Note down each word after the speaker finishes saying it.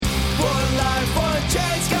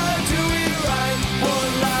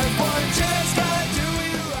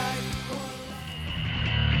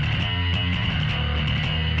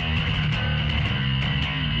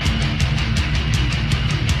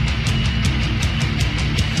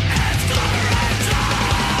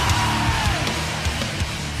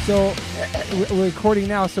So we're recording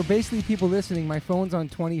now. So basically, people listening, my phone's on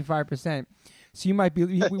 25%. So you might be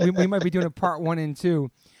we might be doing a part 1 and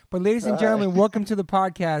 2. But ladies and gentlemen, welcome to the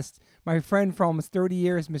podcast. My friend for almost 30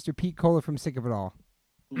 years, Mr. Pete Kohler from Sick of It All.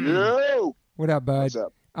 Yo! What up, bud? What's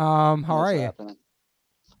up? How What's are you? happening?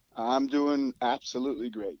 I'm doing absolutely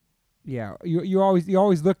great. Yeah, you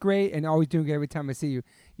always look great and always doing good every time I see you.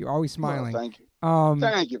 You're always smiling. Well, thank you. Um,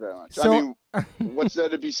 Thank you very much. so- I mean, what's there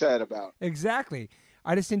to be said about? Exactly.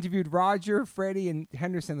 I just interviewed Roger, Freddie, and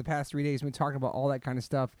Henderson the past 3 days. We've been talking about all that kind of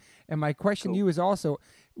stuff. And my question to you is also,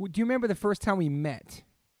 do you remember the first time we met?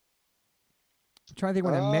 I'm trying to think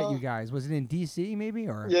when I met you guys. Was it in D.C. maybe?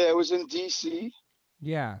 Or Yeah, it was in D.C.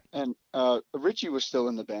 Yeah. and Richie was still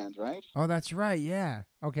in the band, right? Oh, that's right. Yeah.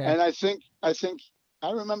 Okay. And I think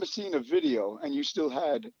I remember seeing a video, and you still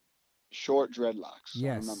had short dreadlocks.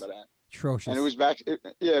 Yes. I remember that. Atrocious. And it was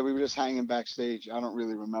yeah, we were just hanging backstage. I don't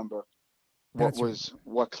really remember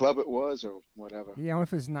what club it was or whatever. Yeah, I don't know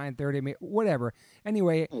if it was 9:30, whatever.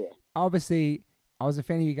 Anyway, Yeah. obviously, I was a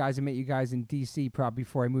fan of you guys. I met you guys in D.C. probably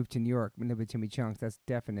before I moved to New York. Never Timmy Chunks. That's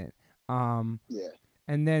definite. Yeah.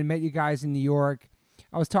 And then met you guys in New York.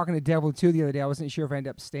 I was talking to Devil too the other day. I wasn't sure if I ended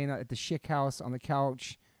up staying at the Schick House on the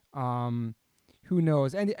couch. Who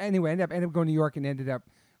knows? And anyway, I ended up going to New York and ended up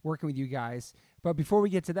working with you guys. But before we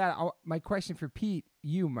get to that, my question for Pete,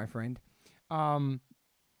 you, my friend,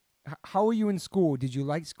 how were you in school? Did you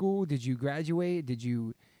like school? Did you graduate? Did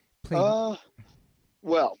you play?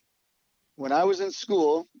 Well, when I was in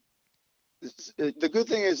school, the good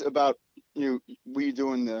thing is about we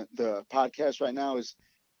doing the podcast right now is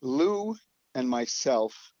Lou and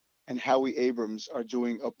myself and Howie Abrams are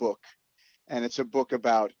doing a book, and it's a book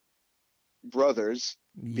about brothers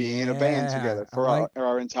being in a band together for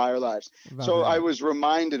our entire lives. So I was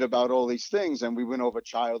reminded about all these things, and we went over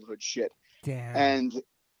childhood shit. Damn. And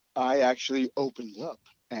I actually opened up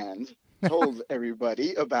and told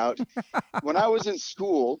everybody about when I was in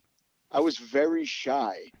school. I was very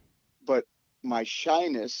shy, but my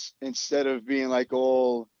shyness, instead of being like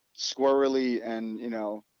all squirrely and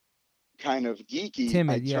kind of geeky,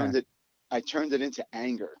 Timid, I turned it into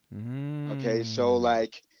anger. Mm. Okay, so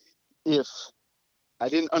like if I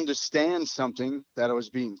didn't understand something that I was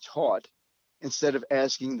being taught, instead of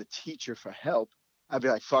asking the teacher for help, I'd be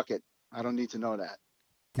like, fuck it, I don't need to know that.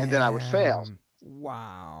 Damn. And then I would fail.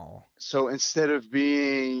 Wow. So instead of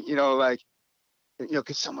being,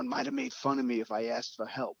 because someone might have made fun of me if I asked for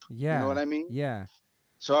help. Yeah. You know what I mean? Yeah.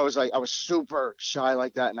 So I was super shy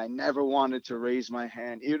like that, and I never wanted to raise my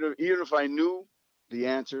hand. Even if I knew the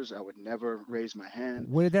answers, I would never raise my hand.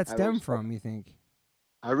 Where did that stem from, you think?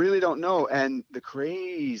 I really don't know. And the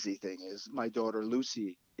crazy thing is, my daughter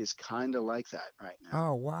Lucy is kind of like that right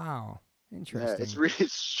now. Oh, wow. Interesting. Yeah, it's really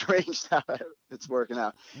strange how it's working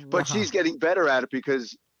out. But she's getting better at it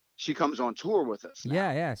because she comes on tour with us now.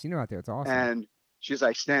 Yeah. So out there. It's awesome. And she's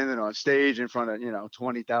like standing on stage in front of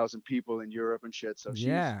 20,000 people in Europe and shit. So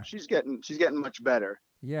she's getting much better.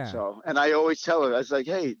 Yeah. So, and I always tell her, I was like,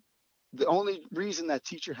 hey, the only reason that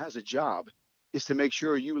teacher has a job is to make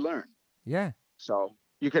sure you learn. Yeah. So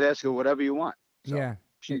you could ask her whatever you want. So yeah.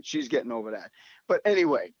 She's getting over that. But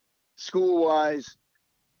anyway, school wise,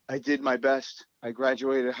 I did my best. I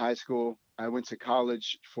graduated high school. I went to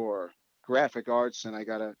college for graphic arts, and I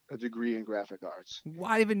got a degree in graphic arts.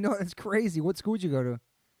 Well, I didn't even know. That's crazy. What school did you go to?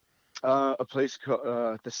 A place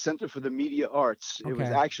called the Center for the Media Arts. Okay. It was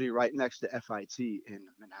actually right next to FIT in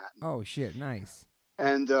Manhattan. Oh, shit. Nice.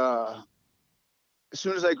 And as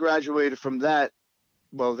soon as I graduated from that,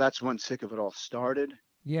 well, that's when Sick of It All started.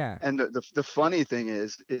 Yeah. And the funny thing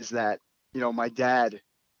is that, my dad,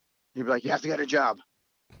 he'd be like, you have to get a job.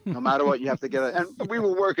 No matter what, you have to get it. And we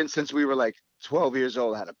were working since we were like 12 years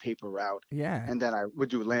old. I had a paper route. Yeah. And then I would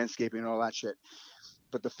do landscaping and all that shit.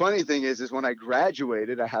 But the funny thing is when I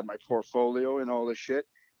graduated, I had my portfolio and all this shit.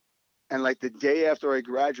 And like the day after I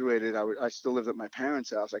graduated, I still lived at my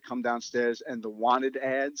parents' house. I come downstairs, and the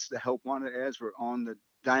help wanted ads were on the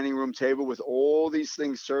dining room table with all these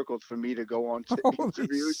things circled for me to go on to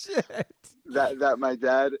interviews. Shit. That my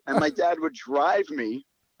dad would drive me.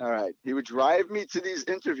 All right. He would drive me to these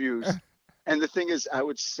interviews. And the thing is, I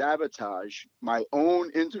would sabotage my own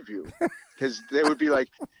interview because they would be like,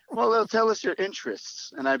 well, they'll tell us your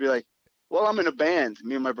interests. And I'd be like, well, I'm in a band.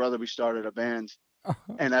 Me and my brother, we started a band.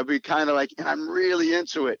 And I'd be kind of like, and I'm really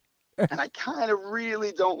into it. And I kind of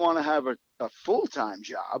really don't want to have a full-time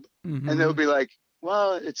job. Mm-hmm. And they'll be like,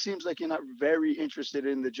 well, it seems like you're not very interested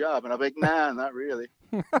in the job. And I'm like, nah, not really.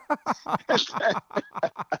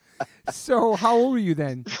 So how old were you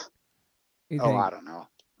then? I don't know.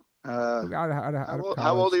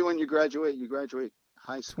 How old are you when you graduate? You graduate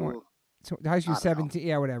high school. high school I don't know, 17.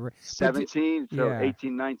 Yeah, whatever. But 17 to yeah,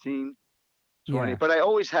 18, 19, 20. yeah. But I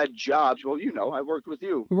always had jobs. Well, I worked with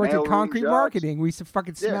you. We worked at Mailroom Concrete jobs. Marketing. We used to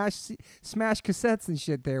fucking Yeah. smash cassettes and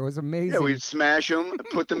shit there. It was Yeah, amazing. we'd smash them,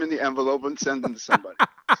 put them in the envelope, and send them to somebody.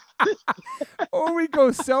 Or we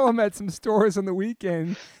go sell them at some stores on the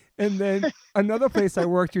weekend. And then another place I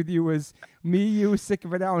worked with you was me, you, Sick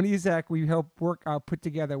of It Al, and Isaac. We helped put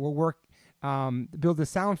together. Build a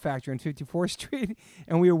sound factory on 54th Street,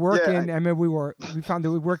 and we were working. Yeah. I remember we found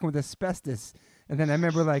that we were working with asbestos, and then I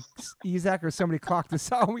remember like Isaac or somebody clocked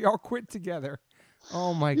us out, and we all quit together.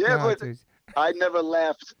 Oh my god, But dude. I never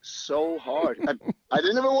laughed so hard. I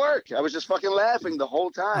didn't even work. I was just fucking laughing the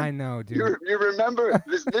whole time. I know, dude. You remember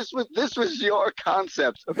this was your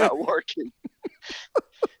concept about working.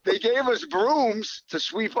 They gave us brooms to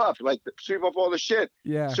sweep up all the shit.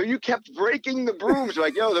 Yeah. So you kept breaking the brooms.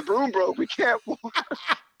 Like, yo, the broom broke. We can't walk.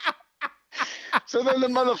 So then the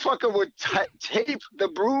motherfucker would tape the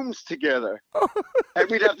brooms together. And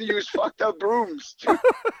we'd have to use fucked up brooms.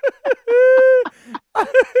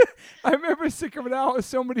 I remember Sick of It Al.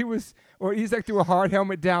 Or Isaac threw a hard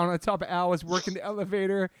helmet down on top of Al, was working the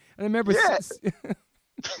elevator. And I remember. Yeah.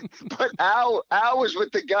 But Al was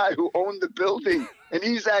with the guy who owned the building, and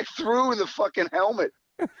Isaac threw the fucking helmet,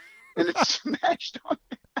 and it smashed on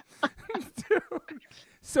him. Dude.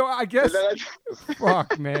 So I guess,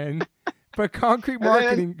 fuck, man. But Concrete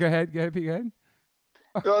Marketing, go ahead, Pete, go ahead.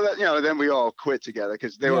 So then we all quit together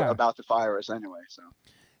because they were about to fire us anyway. So,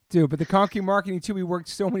 dude, but the Concrete Marketing too, we worked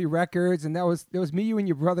so many records, and there was me, you, and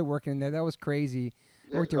your brother working in there. That was crazy.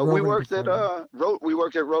 We worked at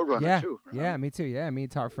Roadrunner too. Right? Yeah, me too. Yeah, me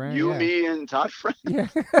and Todd Friend. Me and Todd Friend. Yeah,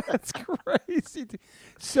 that's crazy.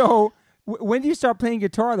 So, when did you start playing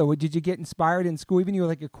guitar though? Did you get inspired in school? Even you were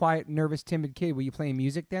like a quiet, nervous, timid kid. Were you playing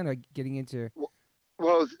music then, or getting into?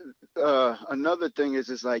 Well, another thing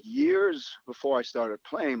is like years before I started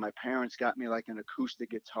playing, my parents got me like an acoustic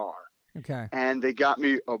guitar. Okay. And they got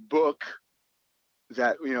me a book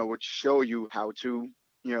that would show you how to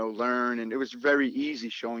learn, and it was very easy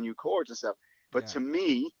showing you chords and stuff. But to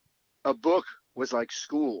me, a book was like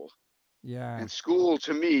school. Yeah. And school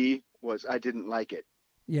to me I didn't like it.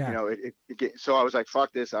 Yeah. So I was like,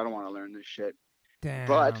 fuck this, I don't want to learn this shit. Damn.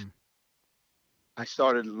 But I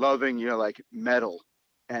started loving, like metal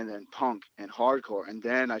and then punk and hardcore. And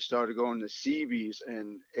then I started going to CBs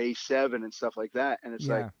and A7 and stuff like that. And it's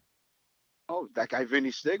like, oh, that guy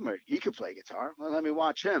Vinny Stigma, he could play guitar. Well, let me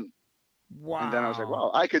watch him. Wow. And then I was like,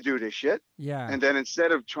 well, I could do this shit. Yeah. And then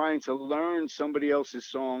instead of trying to learn somebody else's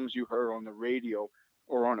songs you heard on the radio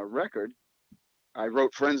or on a record, I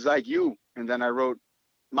wrote Friends Like You, and then I wrote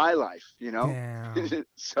My Life, Damn.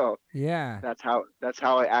 So that's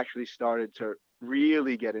how I actually started to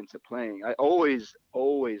really get into playing. I always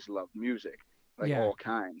loved music, like all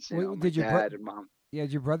kinds. Did your dad and mom? Yeah,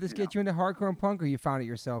 did your brothers get you into hardcore and punk, or you found it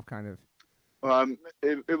yourself, kind of?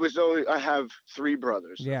 It was always. I have three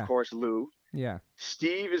brothers. Yeah. Of course, Lou. Yeah.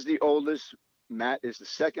 Steve is the oldest. Matt is the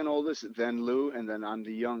second oldest. Then Lou, and then I'm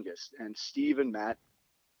the youngest. And Steve and Matt,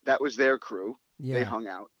 that was their crew. Yeah. They hung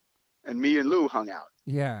out, and me and Lou hung out.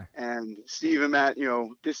 Yeah. And Steve and Matt,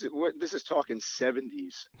 this is talking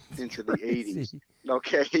 70s into the 80s.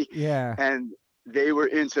 Okay. Yeah. And they were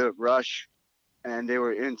into Rush, and they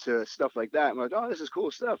were into stuff like that. I'm like, oh, this is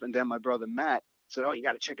cool stuff. And then my brother Matt said, oh, you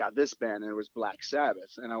got to check out this band. And it was Black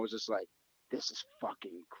Sabbath. And I was just like, this is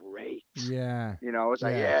fucking great. Yeah. It's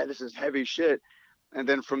like, yeah, this is heavy shit. And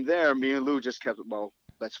then from there, me and Lou just kept, well,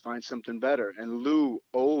 let's find something better. And Lou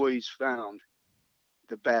always found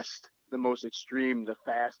the best, the most extreme, the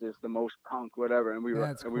fastest, the most punk, whatever. And we were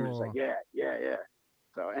just like, yeah.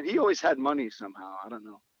 So, and he always had money somehow. I don't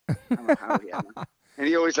know how he had money. And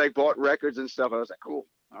he always like bought records and stuff. I was like, cool.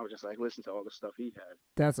 I would just like listen to all the stuff he had.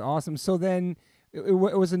 That's awesome. So then it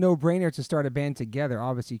was a no-brainer to start a band together,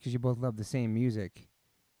 obviously, because you both love the same music.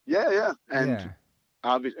 Yeah. And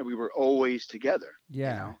obviously we were always together.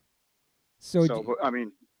 Yeah. So I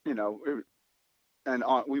mean, and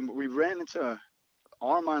we ran into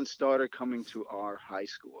Armand started coming to our high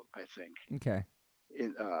school, I think. Okay.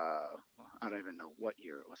 In I don't even know what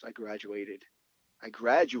year it was. I graduated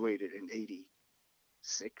in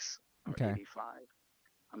 86 or 85.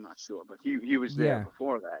 I'm not sure, but he was there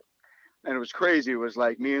before that. And it was crazy. It was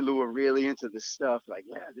like me and Lou were really into this stuff. Like,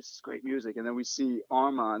 yeah, this is great music. And then we see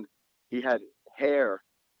Armand. He had hair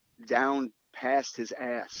down past his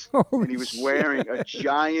ass, and he was wearing a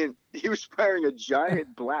giant. He was wearing a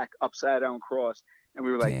giant black upside down cross. And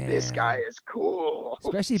we were like, this guy is cool.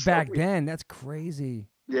 Especially back then. That's crazy.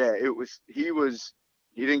 Yeah, he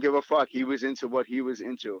didn't give a fuck. He was into what he was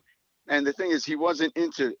into. And the thing is, he wasn't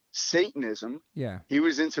into Satanism. Yeah. He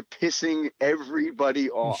was into pissing everybody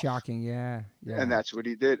It's off. shocking. Yeah. Yeah. And that's what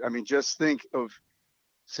he did. I mean, just think of,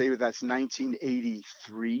 say that's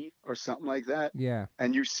 1983 or something like that. Yeah.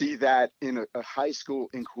 And you see that in a high school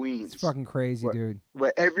in Queens. It's fucking crazy, dude.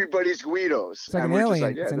 Where everybody's Guidos. It's like and an we're just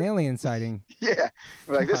alien. like, It's an alien sighting. Yeah.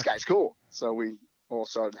 We're like, this Fuck. guy's cool. So we all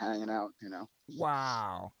started hanging out, you know.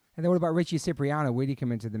 Wow. And then what about Richie Cipriano? Where did he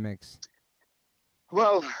come into the mix?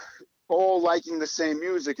 Well, all liking the same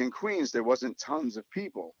music in Queens, there wasn't tons of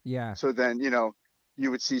people. Yeah. So then, you know,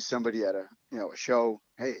 you would see somebody at a show.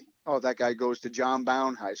 Hey, oh, that guy goes to John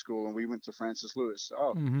Bowne High School, and we went to Francis Lewis.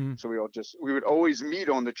 Oh, Mm-hmm. so we would always meet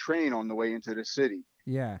on the train on the way into the city.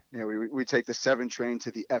 Yeah. You know, we take the 7 train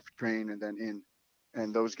to the F train, and then in,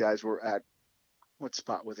 and those guys were at, what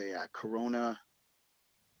spot were they at? Corona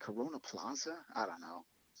Plaza? I don't know.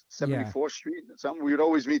 74th Street, something. We would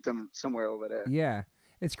always meet them somewhere over there. Yeah.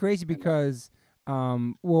 It's crazy because,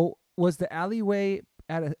 well, was the alleyway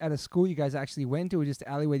at a school you guys actually went to, or just the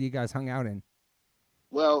alleyway that you guys hung out in?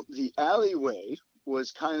 Well, the alleyway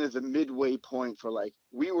was kind of the midway point for, like,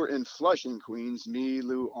 we were in Flushing, Queens, me,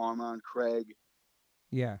 Lou, Armand, Craig,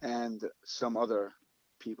 Yeah. and some other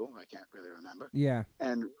people. I can't really remember. Yeah.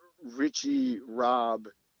 And Richie, Rob,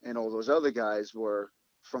 and all those other guys were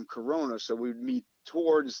from Corona, so we'd meet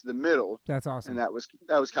towards the middle, That's awesome. and that was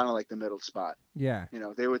kind of like the middle spot. Yeah. You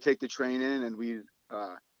know, they would take the train in, and we'd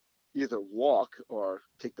either walk or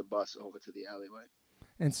take the bus over to the alleyway.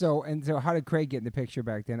 And so how did Craig get in the picture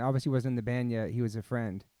back then? Obviously he wasn't in the band yet. He was a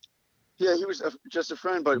friend. Yeah, he was just a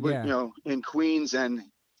friend, but Yeah. you know, in Queens, and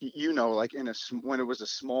you know, like when it was a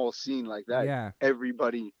small scene like that, Yeah.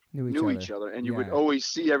 everybody knew each other, and you would Yeah. always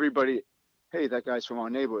see everybody. Hey, that guy's from our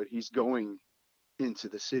neighborhood. He's going into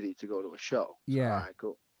the city to go to a show. So, Yeah. all right,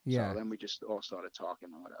 cool. Yeah. So then we just all started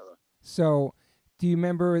talking or whatever. So, do you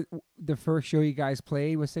remember the first show you guys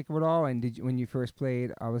played with Sick of It All? And when you first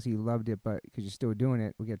played, obviously you loved it, but because you're still doing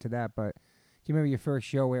it, we'll get to that. But do you remember your first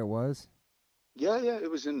show where it was? Yeah,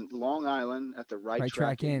 it was in Long Island at the Right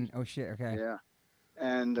Track In. Oh shit. Okay. Yeah,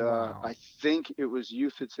 and Wow. I think it was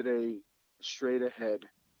Youth of Today, Straight Ahead,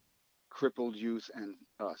 Crippled Youth, and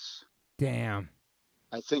us. Damn.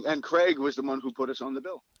 I think, and Craig was the one who put us on the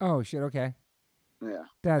bill. Oh shit. Okay. Yeah.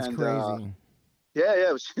 That's And, crazy. Yeah,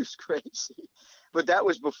 it was crazy. But that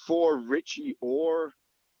was before Richie or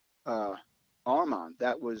Armand.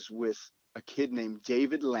 That was with a kid named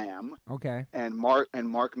David Lamb Okay. and Mark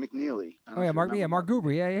McNeely. I don't Oh know yeah, if you remember Mark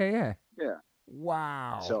Goober. Yeah. Yeah.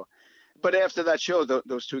 Wow. So, but after that show,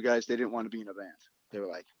 those two guys, they didn't want to be in a band. They were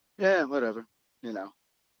like, yeah, whatever, you know.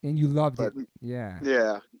 And you loved But it. Yeah.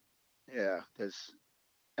 yeah.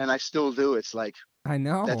 And I still do. It's like I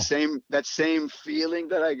know. that same feeling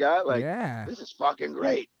that I got. Like, yeah. this is fucking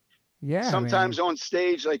great. Yeah. Sometimes on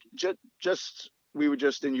stage, like we were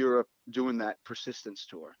just in Europe doing that Persistence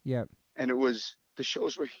tour, Yep. and the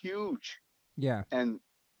shows were huge Yeah. and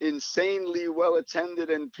insanely well attended,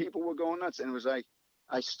 and people were going nuts. And it was like,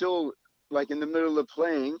 I still, like, in the middle of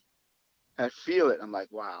playing, I feel it. I'm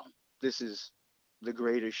like, wow, this is the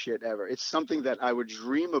greatest shit ever. It's something that I would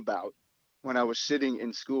dream about when I was sitting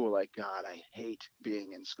in school. Like, God, I hate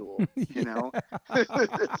being in school, you know?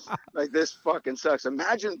 Like, this fucking sucks.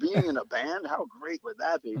 Imagine being in a band. How great would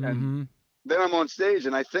that be? And Mm-hmm. then I'm on stage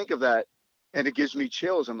and I think of that and it gives me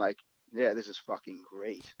chills. I'm like, yeah, this is fucking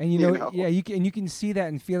great. And you know, yeah, you can see that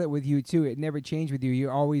and feel it with you too. It never changed with you. You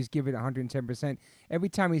always give it 110%. Every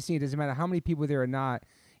time you see it, doesn't matter how many people there are not.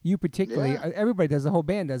 You particularly, Yeah. everybody does. The whole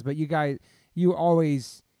band does. But you guys, you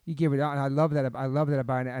always give it out, and I love that. I love that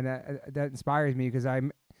about it, and that inspires me because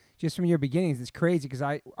I'm just from your beginnings. It's crazy because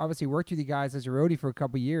I obviously worked with you guys as a roadie for a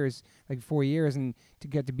couple of years, like 4 years, and to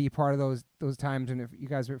get to be part of those times when you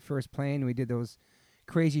guys were first playing, we did those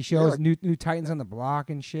crazy shows, Yeah. new Titans on the Block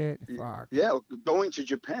and shit. Fuck. Yeah, going to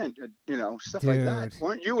Japan, you know, stuff like that.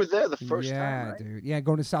 Dude. You were there the first time, Yeah, right? dude. Yeah,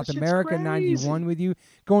 going to South shit's America crazy. '91 with you,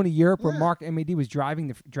 going to Europe where Yeah. Mark M.A.D. was driving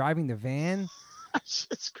the van,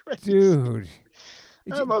 It's crazy. dude.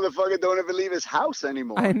 That motherfucker don't even leave his house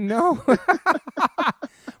anymore. I know.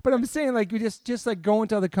 But I'm saying, like, we just like going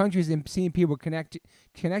to other countries and seeing people connect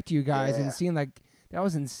to you guys Yeah. and seeing, like, that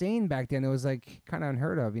was insane back then. It was like kind of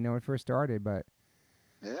unheard of, when it first started. But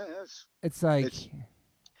Yeah, yes. it's like,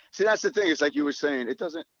 See, that's the thing. It's like you were saying. It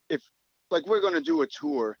doesn't. If like we're gonna do a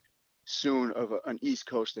tour soon of an East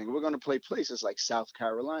Coast thing, we're gonna play places like South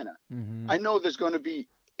Carolina. mm-hmm, I know there's gonna be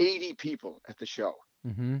 80 people at the show.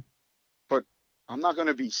 mm-hmm. I'm not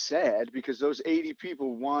gonna be sad because those 80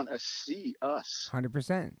 people want to see us.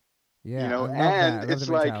 100%. Yeah, You know, I love and that. I love it's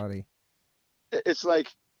the like- mentality. It's like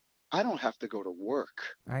I don't have to go to work.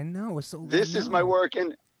 I know. It's so. This I is my know. work,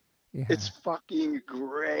 and It's Yeah. fucking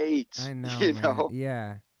great. I know, You man. know,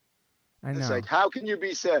 Yeah. I it's like, know. how can you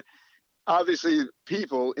be sad? Obviously,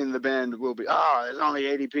 people in the band will be, oh, there's only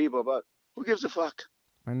 80 people, but who gives a fuck?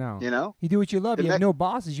 I know. You know, You do what you love. the You have next, no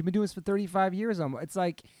bosses. You've been doing this for 35 years. It's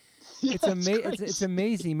like yeah, it's it's crazy.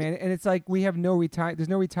 amazing, man. And it's like we have no retire. There's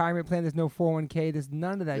no retirement plan. There's no 401k. There's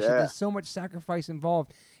none of that shit. Yeah, There's so much sacrifice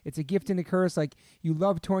involved. It's a gift and a curse. Like you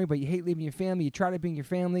love touring, but you hate leaving your family. You try to bring your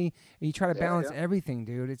family, and you try to yeah, balance yeah. everything,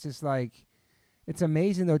 dude. It's just like it's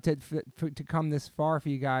amazing though to come this far for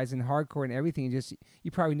you guys in hardcore and everything. Just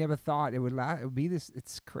you probably never thought it would last. It would be this.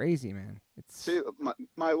 It's crazy, man. It's See,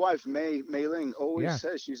 my wife Mei Ling always yeah,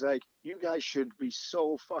 says, she's like, you guys should be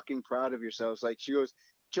so fucking proud of yourselves. Like she goes,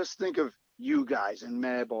 just think of you guys and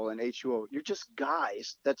Madball and H2O. You're just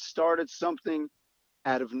guys that started something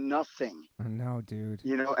out of nothing, I know, dude.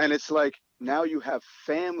 you know. And it's like now you have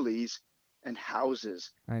families and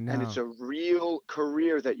houses, I and it's know. a real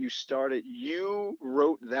career that you started. You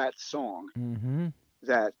wrote that song Mm-hmm.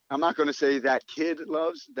 that I'm not going to say that kid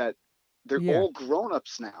loves, that they're Yeah. all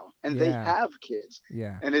grown-ups now and they Yeah. have kids,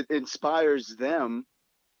 Yeah. and it inspires them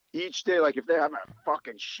each day. Like if they're having a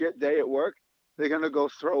fucking shit day at work, they're going to go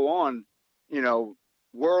throw on, you know,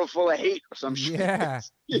 World Full of Hate or some shit, Yeah.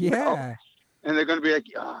 you know, Yeah. and they're going to be like,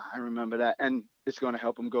 oh, I remember that, and it's going to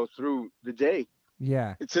help them go through the day.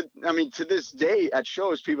 Yeah. I mean, to this day at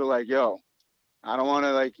shows, people are like, yo, I don't want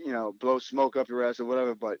to, like, you know, blow smoke up your ass or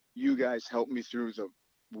whatever, but you guys helped me through the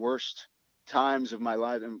worst times of my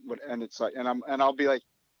life, and it's like, and I'll be like,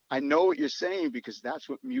 I know what you're saying because that's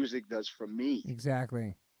what music does for me.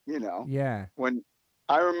 Exactly. You know, Yeah. when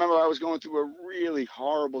I remember I was going through a really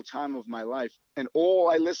horrible time of my life, and all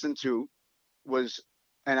I listened to was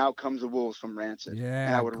 "And Out Comes the Wolves" from Rancid, and I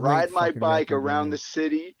Yeah. would Great ride my fucking bike record, around the man.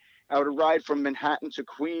 city. I would ride from Manhattan to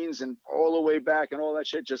Queens and all the way back and all that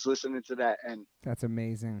shit, just listening to that, and That's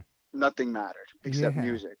amazing. nothing mattered except Yeah.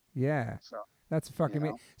 music. Yeah. So, That's you fucking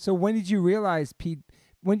amazing. know, So when did you realize, Pete?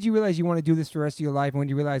 When did you realize you want to do this for the rest of your life? And when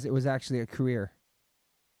did you realize it was actually a career?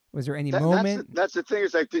 Was there any moment? that's the thing.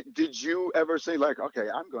 Is like, did you ever say like, okay,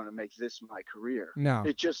 I'm going to make this my career? No.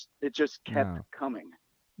 It just kept No. coming.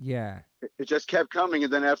 Yeah. It just kept coming,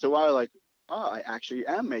 and then after a while, like, oh, I actually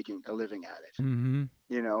am making a living at it. Mm-hmm.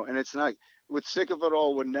 You know, and it's not. With Sick of It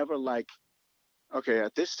All, we're never like, okay,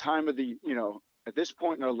 at this time of the, you know, at this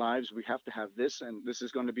point in our lives, we have to have this, and this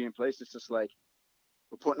is going to be in place. It's just like,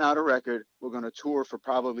 we're putting out a record. We're going to tour for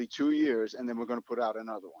probably 2 years, and then we're going to put out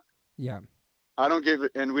another one. Yeah. I don't give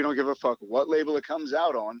it, and we don't give a fuck what label it comes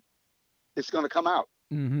out on. It's going to come out.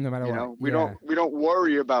 Mm-hmm. No matter You what. know, Yeah. we don't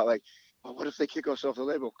worry about like, oh, what if they kick us off the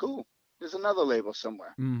label? Cool. There's another label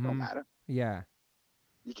somewhere. Don't Mm-hmm. matter. Yeah.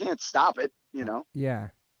 You can't stop it. You know, Yeah.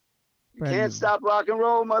 you But I can't mean, stop rock and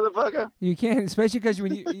roll, motherfucker. you can't, especially because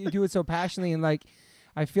when you do it so passionately and like,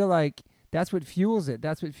 I feel like that's what fuels it.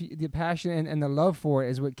 That's what the passion and the love for it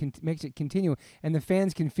is what makes it continue. And the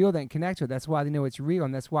fans can feel that and connect with it. That's why they know it's real,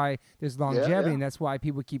 and that's why there's Yeah, longevity, yeah. and that's why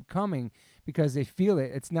people keep coming because they feel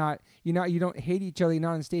it. It's not you don't hate each other. You're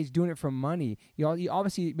not on stage doing it for money. You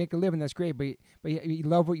obviously make a living. That's great, but you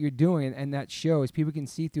love what you're doing, and that shows. People can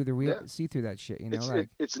see through Yeah. see through that shit. You know, It's like.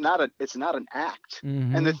 it's not an act.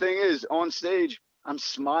 And Mm-hmm. the thing is, on stage, I'm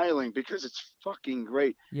smiling because it's fucking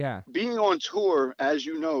great. Yeah, Being on tour, as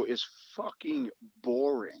you know, is fucking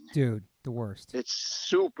boring. dude, the worst. It's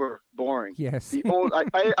super boring. Yes.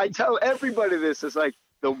 I tell everybody this. It's like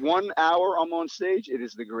the 1 hour I'm on stage, it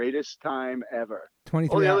is the greatest time ever. All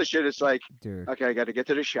 23 the other hours, shit is like, dude. okay, I got to get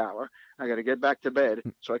to the shower. I got to get back to bed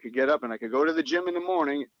so I could get up and I could go to the gym in the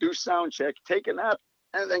morning, do sound check, take a nap,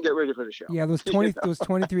 and then get ready for the show. Yeah, You know? those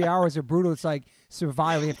 23 hours are brutal. It's like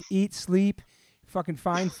survival. You have to eat, sleep, fucking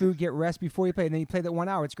find food, get rest before you play, and then you play that 1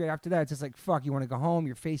 hour. It's great after that. It's just like fuck. You want to go home.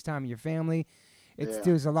 You're FaceTiming your family. Yeah.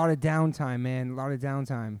 There's a lot of downtime, man. A lot of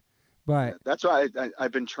downtime. But That's why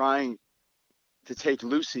I've been trying to take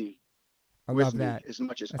Lucy I with love me that. as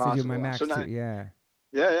much as That's what I do with my possible. Max So now, too. Yeah.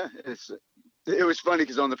 yeah, it was funny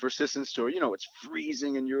because on the Persistence tour, you know, it's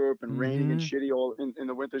freezing in Europe and raining and Mm-hmm. shitty all in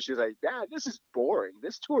the winter. She's like, Dad, this is boring.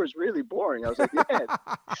 This tour is really boring. I was like, yeah.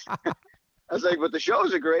 I was like, but the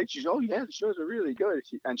shows are great. She's, oh yeah, the shows are really good.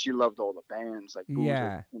 And she loved all the bands like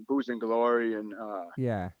Yeah. Booze and Glory and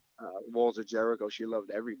Yeah. Walls of Jericho. She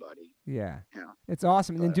loved everybody. Yeah. You know, It's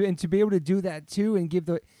awesome, and then but and to be able to do that too, and give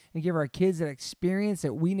our kids that experience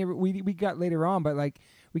that we got later on, but like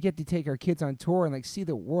we get to take our kids on tour and like see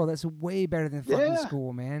the world. That's way better than fucking yeah,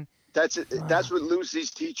 school, man. that's it. That's Fuck. what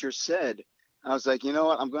Lucy's teacher said. I was like, you know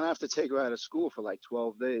what? I'm gonna have to take her out of school for like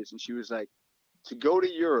 12 days, and she was like, to go to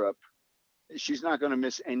Europe, she's not gonna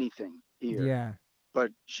miss anything here. Yeah.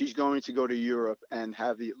 but she's going to go to Europe and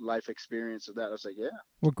have the life experience of that. I was like, yeah.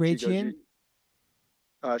 What She grade she goes, in?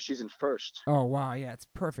 she's in first. Oh wow, yeah, it's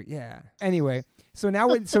perfect. Yeah. Anyway, so now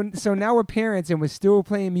so now we're parents and we're still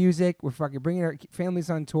playing music. We're fucking bringing our families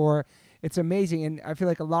on tour. It's amazing, and I feel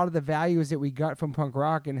like a lot of the values that we got from punk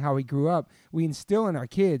rock and how we grew up, we instill in our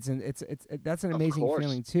kids, and that's an Of amazing course.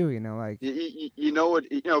 feeling too. You know, like You know what,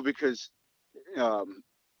 because um,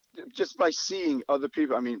 just by seeing other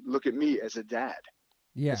people, I mean, look at me as a dad.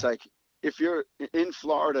 It's yeah, like, if you're in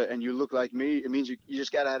Florida and you look like me, it means you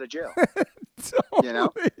just got out of jail, you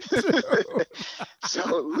know? totally true.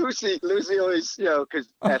 So Lucy always,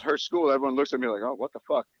 because at her school, everyone looks at me like, oh, what the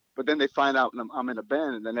fuck? But then they find out I'm in a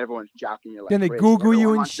band, and then everyone's jocking you like Then they crazy. Google you Everyone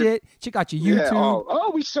and wants to, shit. Check out your yeah,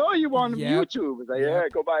 YouTube. we saw you on Yep, YouTube. It's like, yeah,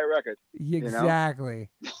 yep, go buy a record, you know? exactly.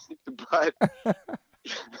 But,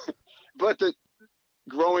 but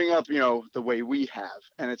growing up, the way we have,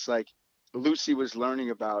 and it's like Lucy was learning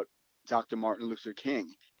about Dr. Martin Luther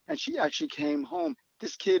King, and she actually came home.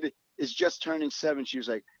 This kid is just turning 7. She was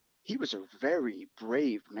like, he was a very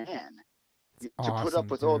brave man to put up Awesome,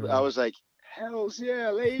 with all. I dude. was like, hell's yeah,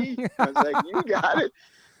 lady. I was like, you got it.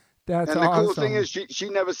 That's And the cool thing awesome. is, she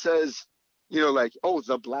never says, like, oh,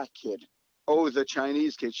 the black kid, oh, the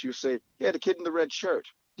Chinese kid. She would say, yeah, the kid in the red shirt.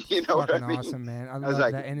 You know what I Fucking mean? awesome, man. I I was love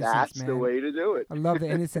like, that innocence, that's the man. way to do it. I love the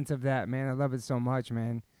innocence of that, man. I love it so much,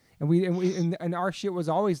 man. And our shit was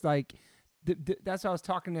always like, that's what I was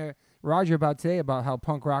talking to Roger about today about how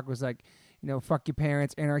punk rock was like, fuck your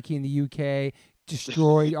parents, anarchy in the UK,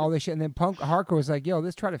 destroyed all this shit, and then punk hardcore was like, yo,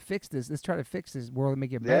 let's try to fix this. Let's try to fix this world and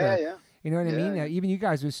make it Yeah, better. yeah, You know what I yeah, mean? yeah. Even you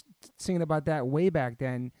guys was singing about that way back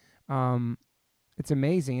then. Um, it's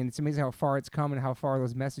amazing, and it's amazing how far it's come and how far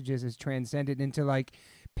those messages has transcended into like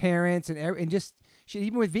parents and just shit.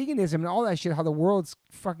 Even with veganism and all that shit, how the world's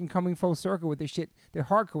fucking coming full circle with the shit that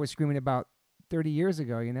hardcore was screaming about 30 years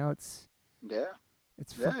ago. Yeah,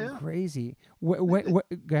 It's yeah, fucking yeah. crazy. It- it- Go ahead. What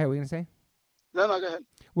are you gonna say? no, no, go ahead.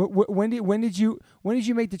 When did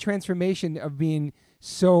you make the transformation of being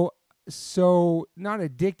so not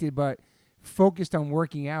addicted but focused on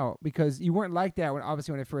working out? Because you weren't like that when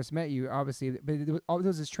I first met you, obviously, but there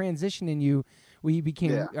was this transition in you where you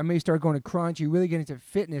became. Yeah. I mean, you started going to Crunch. You really get into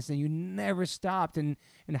fitness, and you never stopped. And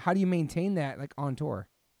how do you maintain that like on tour?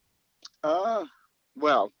 Uh,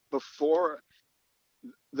 well, before,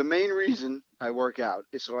 the main reason I work out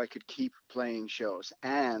is so I could keep playing shows.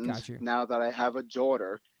 And Got you. now that I have a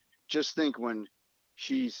daughter, just think, when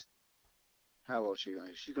she's, how old is she going?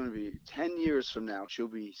 She's going to be 10 years from now. She'll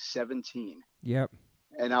be 17, Yep.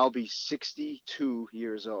 and I'll be 62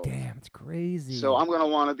 years old. Damn, it's So crazy. I'm going to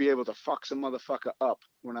want to be able to fuck some motherfucker up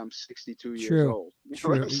when I'm 62 years True. old. You know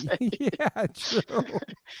what True. I'm saying? Yeah. True.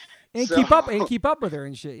 And So, keep up with her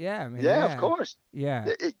and shit. Yeah, man. yeah, of Yeah. course. Yeah.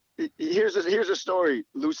 Here's a story.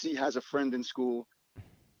 Lucy has a friend in school.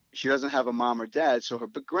 She doesn't have a mom or dad, so her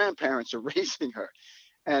grandparents are raising her.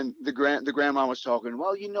 And the grandma was talking.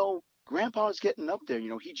 Well, Grandpa's getting up there.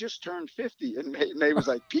 He just turned 50, and May was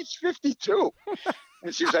like, Pete's 52,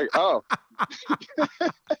 and she's like, oh.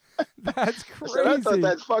 That's So I thought crazy.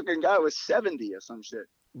 that fucking guy was 70 or some shit.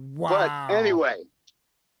 But Wow. anyway,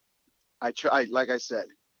 I tried. Like I said,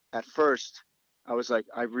 at first, I was like,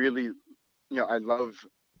 I really, I love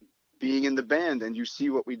being in the band, and you see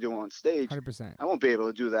what we do on stage. 100%. I won't be able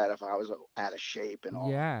to do that if I was out of shape and all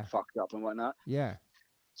Yeah. fucked up and whatnot. Yeah.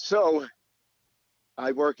 So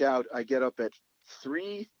I work out. I get up at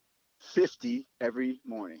 3:50 every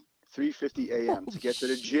morning, 3:50 a.m. to Holy get to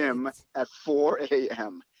the shit. gym at 4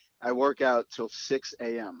 a.m. I work out till 6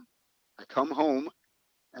 a.m. I come home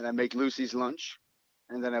and I make Lucy's lunch,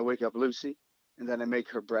 and then I wake up Lucy, and then I make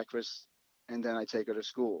her breakfast, and then I take her to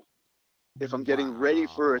school. If I'm getting ready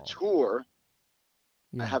for a Wow. tour,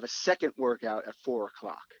 I Yeah. have a second workout at 4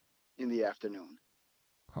 o'clock in the afternoon.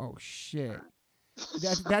 Oh shit.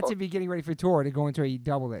 That's So, if you're getting ready for tour to go into you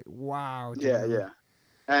double it. Wow, yeah, dude. yeah.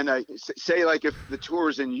 And I say, like, if the tour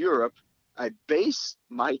is in Europe, I base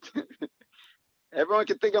my everyone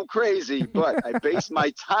can think I'm crazy, but I base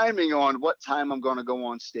my timing on what time I'm going to go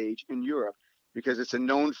on stage in Europe, because it's a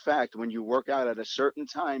known fact, when you work out at a certain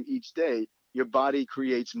time each day, your body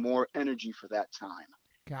creates more energy for that time.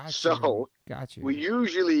 Got you. So Got you. we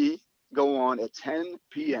usually go on at 10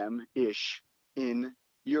 p.m. ish in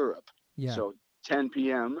Europe. Yeah. So 10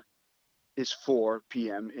 p.m. is 4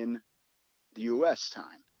 p.m. in the US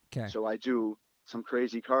time. Okay. So I do some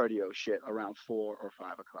crazy cardio shit around 4 or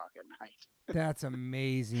 5 o'clock at night. That's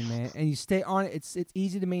amazing, man. And you stay on it. It's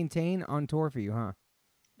easy to maintain on tour for you, huh?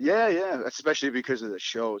 Yeah, yeah. Especially because of the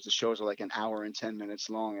shows. The shows are like an hour and 10 minutes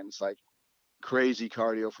long, and it's like crazy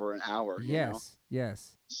cardio for an hour. Yes.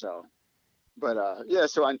 Yes. So, But yeah,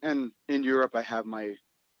 so and in Europe I have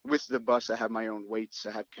with the bus I have my own weights,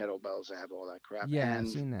 I have kettlebells, I have all that crap, Yeah, I've and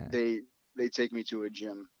seen that. they take me to a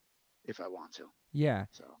gym if I want to. Yeah.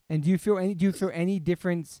 So And do you feel any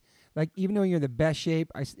difference? Like, even though you're in the best shape,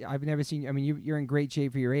 I've never seen. I mean, you're in great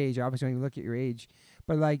shape for your age. Obviously, when you look at your age,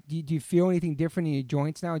 but like, do you feel anything different in your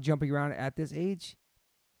joints now, jumping around at this age?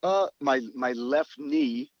 my left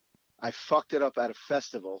knee, I fucked it up at a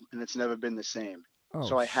festival, and it's never been the same. Oh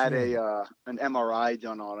So I had shit! an MRI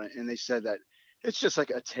done on it, and they said that it's just like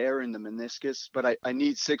a tear in the meniscus, but I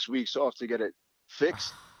need 6 weeks off to get it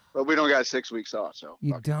fixed. But we don't got 6 weeks off, so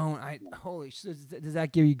You fuck it. don't. Holy shit! Does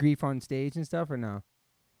that give you grief on stage and stuff or no?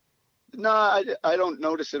 No, I don't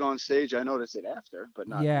notice it on stage. I notice it after, but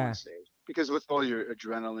not on Yeah, stage because with all your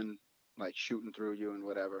adrenaline like shooting through you and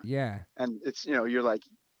whatever, yeah, and it's you're like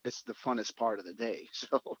it's the funnest part of the day.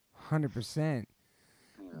 So 100%.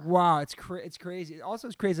 yeah. Wow, it's crazy. Also,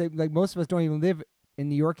 it's crazy. Like most of us don't even live in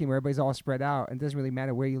New York anymore. Everybody's all spread out, and it doesn't really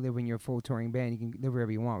matter where you live when you're a full touring band. You can live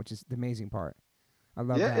wherever you want, which is the amazing part. I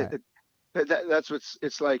love Yeah, that. that's what's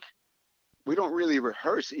it's like. We don't really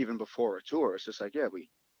rehearse even before a tour. It's just like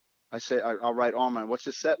I say I'll write on my what's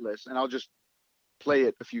the set list, and I'll just play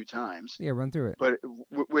it a few times. Yeah, run through it. But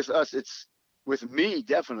with us, with me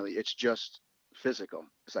definitely. It's just physical.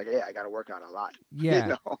 It's like, hey, I got to work out a lot.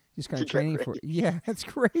 Yeah, just kind to of get training for ready. it. Yeah, that's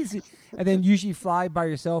crazy. And then usually fly by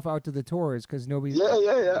yourself out to the tours because nobody.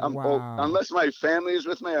 Yeah. Wow. Unless my family is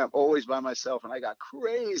with me, I'm always by myself, and I got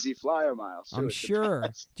crazy flyer miles too. I'm It's the sure.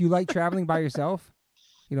 best. Do you like traveling by yourself?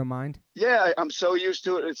 You don't mind? Yeah, I'm so used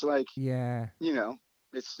to it. It's like, Yeah,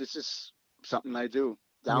 it's just something I do.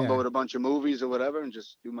 yeah. Download a bunch of movies or whatever, and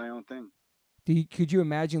just do my own thing. Could you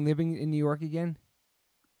imagine living in New York again?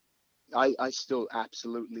 I still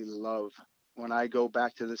absolutely love when I go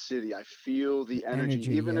back to the city. I feel the energy,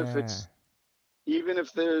 Yeah. even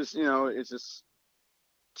if there's, it's just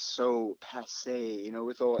so passe,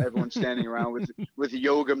 with all everyone standing around with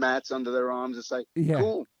yoga mats under their arms. It's like, Yeah,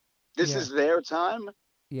 cool. This yeah, is their time.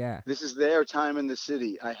 yeah, This is their time in the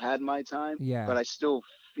city. I had my time, yeah. but I still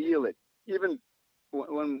feel it. Even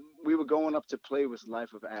when we were going up to play with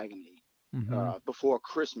Life of Agony Mm-hmm. before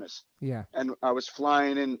Christmas, Yeah, and I was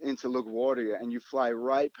flying into LaGuardia, and you fly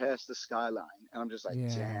right past the skyline, and I'm just like,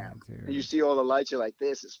 yeah, damn. And you dude. see all the lights, you're like,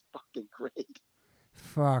 this is fucking great.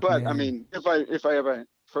 Fuck, But I man. mean, if I ever,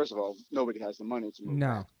 first of all, nobody has the money to move back.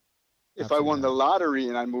 No, If I absolutely won the not. lottery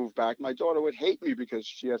and I moved back, my daughter would hate me because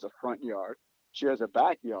she has a front yard, she has a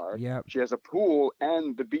backyard, Yep. she has a pool,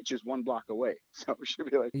 and the beach is 1 block away. So she'd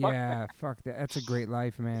be like, fuck that, Yeah, fuck that. That's a great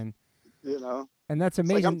life, man. you know? And that's It's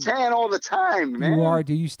like I'm amazing. tan all the time, You man. are,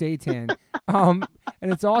 do you stay tan? Um,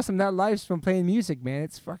 and it's awesome. That life's from playing music, man.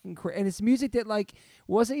 It's fucking crazy. And it's music that like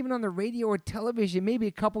wasn't even on the radio or television, maybe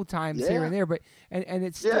a couple times here Yeah, and there, but and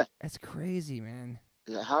it's yeah. still it's crazy, man.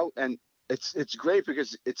 Yeah, and it's great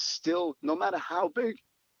because it's still no matter how big,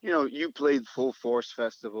 you played Full Force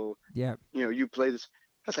Festival, Yep. you play this.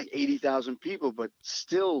 That's like 80,000 people, but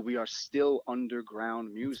still, we are still underground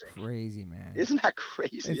It's music. crazy, man. Isn't that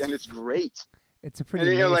crazy? It's And it's great. it's a And pretty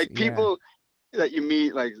amazing. like Yeah. people that you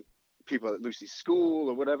meet, like people at Lucy's school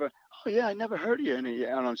or whatever. Oh yeah, I never heard of you. And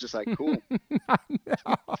I'm just like, cool. I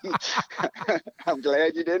know. I'm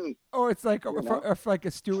glad you didn't. Or it's like You know. if like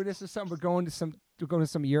a stewardess or something, we're going to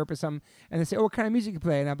some Europe or something, and they say, "Oh, what kind of music you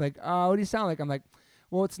play?" And I'm like, "Oh, what do you sound like?" I'm like,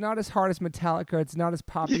 "Well, it's not as hard as Metallica. It's not as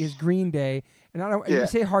poppy as Green Day." And I don't. And you Yeah,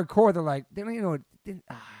 say hardcore, they're like, they don't even know.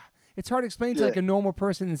 It's hard to explain to yeah, like a normal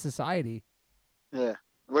person in society. yeah.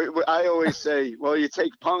 I always say, well, you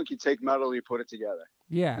take punk, you take metal, you put it together.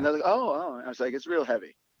 And Yeah, they're like, oh. And I was like, it's real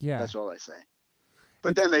heavy. yeah, That's all I say.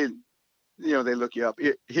 But it's then they look you up.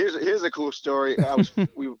 Here's a cool story. I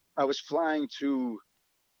was flying to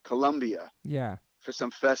Colombia yeah, for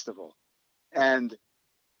some festival, and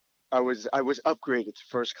I was upgraded to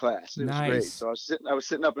first class. It was great. nice. So I was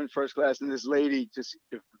sitting up in first class, and this lady, just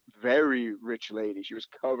a very rich lady, she was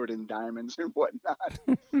covered in diamonds and whatnot,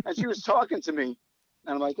 and she was talking to me.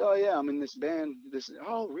 And I'm like, oh yeah, I'm in this band.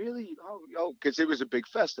 Oh really? Oh, because it was a big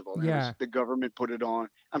festival, and Yeah, the government put it on.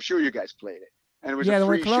 I'm sure you guys played it, and it was a yeah, the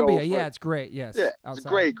one in free show Colombia. for. Yeah, it's great. Yeah, Yes, it's a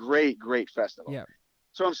outside. great festival. Yeah,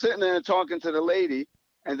 So I'm sitting there talking to the lady,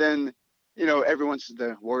 and then,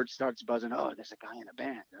 the word starts buzzing. Oh, there's a guy in a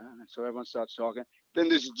band. And so everyone starts talking. Then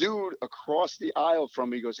this dude across the aisle from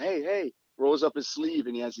me goes, hey, hey, rolls up his sleeve,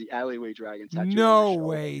 and he has the Alleyway Dragon tattooed on no his shoulder.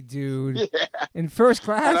 way, dude. Yeah. In first And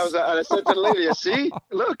class. I said to the lady, see,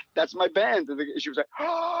 look, that's my band. And she was like,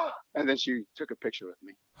 oh, and then she took a picture with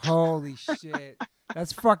me. Holy shit.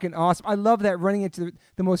 That's fucking awesome. I love that, running into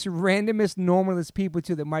the most randomest, normalist people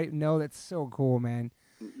too that might know. That's so cool, man.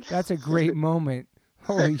 That's a great moment.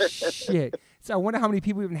 Holy shit. So I wonder how many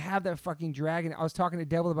people even have that fucking dragon. I was talking to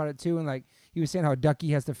Devil about it too, and like he was saying how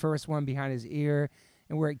Ducky has the first one behind his ear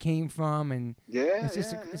and where it came from, and Yeah, it's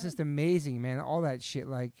just amazing, man. All that shit,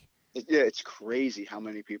 like yeah, it's crazy how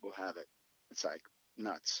many people have it. It's like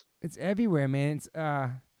nuts. it's everywhere, man. It's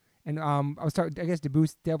and I was talking. I guess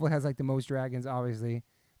the Devil has like the most dragons, obviously.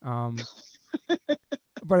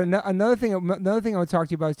 But another thing I would talk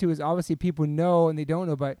to you about too is obviously people know and they don't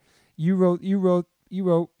know, but you wrote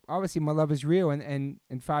obviously My Love Is Real and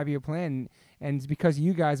 5-Year Plan, and it's because of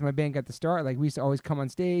you guys my band got the start. Like we used to always come on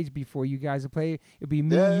stage before you guys would play. It'd be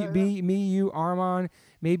me, you, Armand,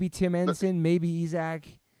 maybe Tim Ensign, maybe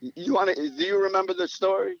Isaac. You want to? Do you remember the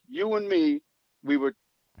story? You and me, we were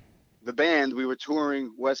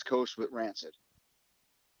touring West Coast with Rancid.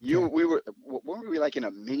 We weren't we like in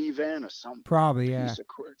a minivan or something? Probably, yeah.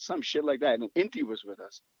 Some shit like that. And Inti was with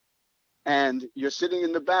us. And you're sitting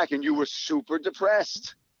in the back and you were super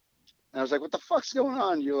depressed. And I was like, what the fuck's going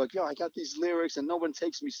on? You're like, yo, I got these lyrics and no one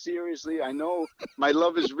takes me seriously. I know My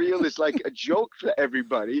Love Is Real is like a joke for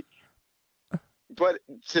everybody. But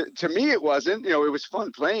to me, it wasn't. You know, it was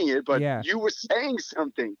fun playing it, but you were saying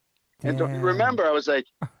something. And remember, I was like,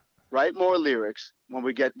 write more lyrics. When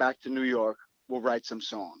we get back to New York, we'll write some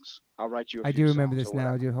songs. I'll write you a few I do remember songs this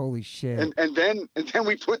now, dude. Holy shit. And then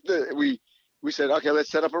we put we said, okay,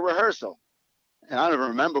 let's set up a rehearsal. And I don't even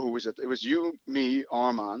remember who was it. It was you, me,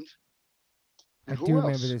 Armand. I do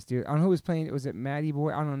remember this, dude. I don't know who was playing. Was it Matty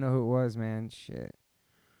Boy? I don't know who it was, man. Shit.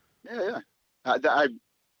 Yeah.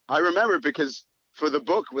 I remember because for the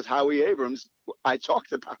book with Howie Abrams, I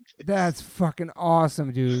talked about it. That's fucking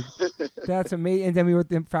awesome, dude. That's amazing. And then we wrote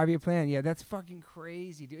the 5-Year Plan. Yeah, that's fucking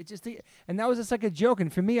crazy, dude. And that was just like a joke.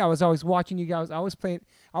 And for me, I was always watching you guys. I was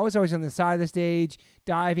always on the side of the stage,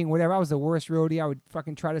 diving, whatever. I was the worst roadie. I would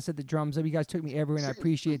fucking try to set the drums up. You guys took me everywhere, and I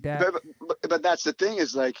appreciate that. But that's the thing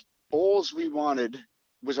is like, all we wanted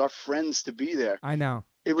was our friends to be there. I know.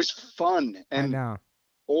 It was fun. And I know.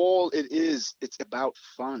 All it is, it's about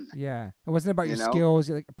fun. Yeah, it wasn't about your skills.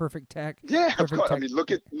 You're like a perfect tech. Yeah, of course. I mean, look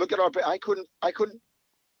at our. I couldn't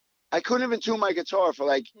even tune my guitar for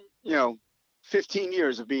like 15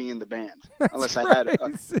 years of being in the band unless I had a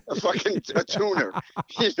fucking tuner.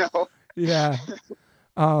 Yeah.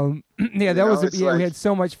 That was we had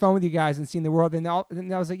so much fun with you guys and seeing the world. And I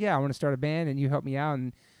was like, I want to start a band, and you helped me out.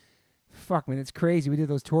 And fuck, man, it's crazy. We did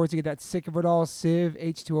those tours to get that Sick of It All Civ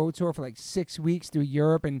H2O tour for like 6 weeks through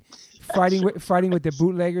Europe and fighting with the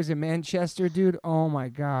bootleggers in Manchester, dude. Oh my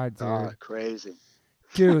god, dude. Oh, crazy.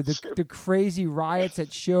 Dude, the crazy riots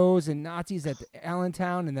at shows and Nazis at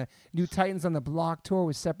Allentown and the New Titans on the Block tour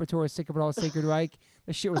with Sepultura, Sick of It All, Sacred Reich.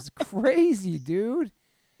 That shit was crazy, dude.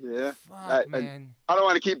 Yeah. Fuck, man. I don't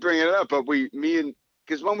want to keep bringing it up, but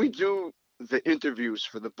because when we do the interviews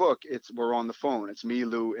for the book, we're on the phone. It's me,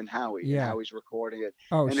 Lou, and Howie. Yeah. And Howie's recording it.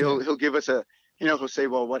 Oh, and shit. he'll give us he'll say,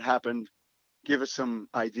 well, what happened? Give us some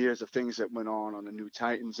ideas of things that went on the New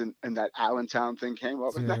Titans, and that Allentown thing came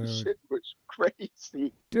up, and that shit was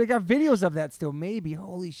crazy. Dude, I got videos of that still, maybe.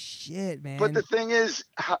 Holy shit, man. But the thing is,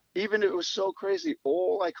 even it was so crazy,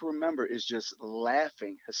 all I can remember is just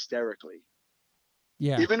laughing hysterically.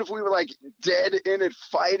 Yeah. Even if we were like dead in it,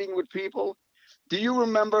 fighting with people. Do you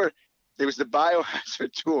remember there was the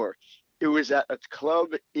Biohazard tour? It was at a club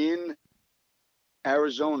in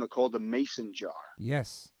Arizona called the Mason Jar.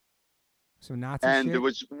 Yes. So Nazi and shit? There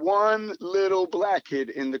was one little black kid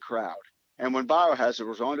in the crowd. And when Biohazard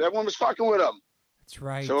was on, everyone was fucking with him. That's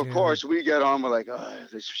right. So, of course, we get on. We're like, oh,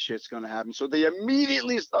 this shit's going to happen. So they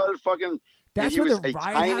immediately started fucking. That's where the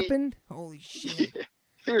riot happened? Holy shit. Yeah,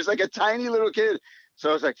 he was like a tiny little kid. So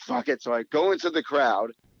I was like, fuck it. So I go into the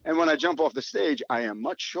crowd. And when I jump off the stage, I am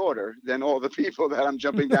much shorter than all the people that I'm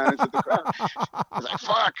jumping down into the crowd. I was like,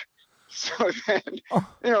 fuck. So then,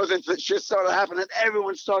 then the shit started happening.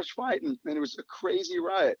 Everyone starts fighting. And it was a crazy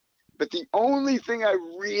riot. But the only thing I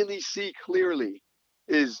really see clearly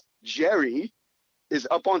is Jerry is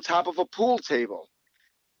up on top of a pool table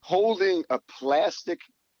holding a plastic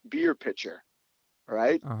beer pitcher,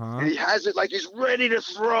 right? Uh-huh. And he has it like he's ready to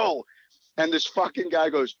throw. And this fucking guy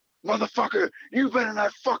goes, motherfucker, you better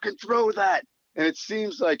not fucking throw that. And it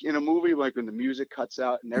seems like in a movie, like when the music cuts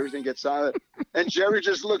out and everything gets silent, and Jerry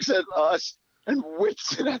just looks at us and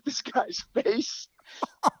whips it at this guy's face.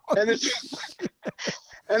 And it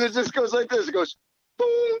just goes like this. It goes,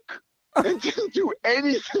 boonk, and didn't do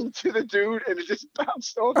anything to the dude, and it just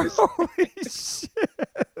bounced off his face.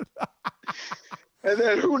 And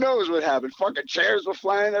then who knows what happened? Fucking chairs were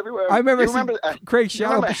flying everywhere. I remember Craig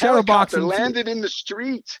Shadowboxing landed in the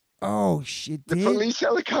street. Oh shit! The Did police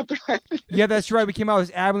helicopter landed. yeah, that's right. We came out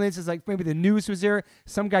with ambulances. Like maybe the news was there.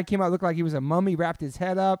 Some guy came out looked like he was a mummy, wrapped his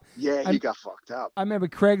head up. Yeah, I he got fucked up. I remember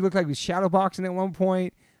Craig looked like he was shadowboxing at one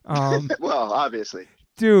point. Well, obviously.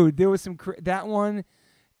 Dude, there was some that one,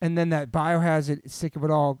 and then that Biohazard Sick of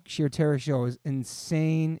It All sheer terror show is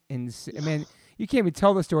insane. I mean, you can't even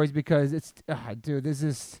tell the stories because it's dude. There's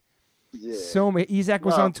just Yeah. so many. Ezek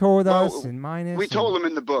was on tour with us, and Minus. We told him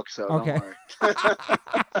in the book, so Okay. don't worry.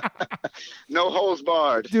 No holes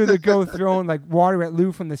barred. Dude, they go throwing like water at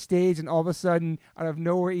Lou from the stage, and all of a sudden, out of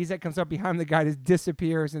nowhere, Ezek comes up behind the guy, just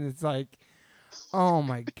disappears, and it's like, oh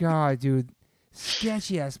my god, dude,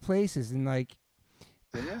 sketchy ass places, and like,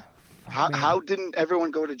 Yeah. man. How didn't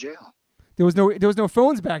everyone go to jail? There was no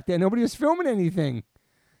phones back then. Nobody was filming anything.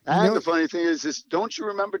 And the funny thing is, don't you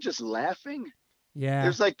remember just laughing? Yeah. It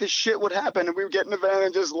was like this shit would happen, and we would get in the van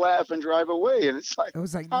and just laugh and drive away. And it's like, It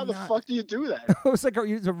was like how the fuck do you do that? It was like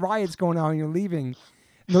there's a riots going on, and you're leaving.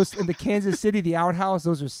 And those in the Kansas City, the Outhouse.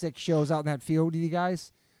 Those are sick shows out in that field. You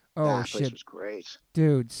guys. Oh that shit, place was great.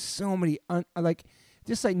 dude! So many like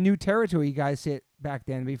just like new territory you guys hit back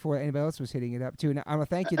then before anybody else was hitting it up too. And I want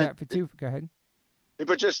to thank you that for too. Go ahead.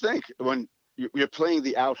 But just think, when you're playing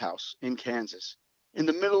the Outhouse in Kansas, in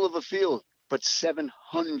the middle of a field, but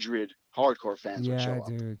 700 hardcore fans would show Yeah, up.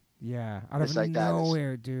 dude. Yeah, out It's of like that.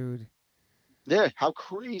 nowhere, dude. Yeah, how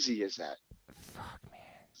crazy is that? Fuck, man.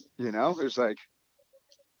 You know, it was like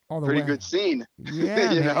All the pretty way. good scene.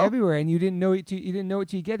 Yeah, You man, know? everywhere, and you didn't know it. You didn't know it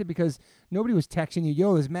till you get it because nobody was texting you.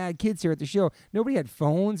 Yo, there's mad kids here at the show. Nobody had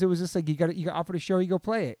phones. It was just like you got offered a show, you go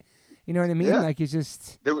play it. You know what I mean? Yeah. Like it's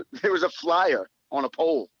just. There was a flyer on a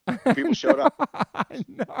pole. People showed up. I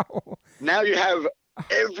know. Now you have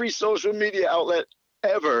every social media outlet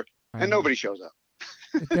ever, I and know. nobody shows up.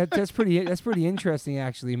 That's pretty interesting,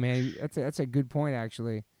 actually, man. That's a good point,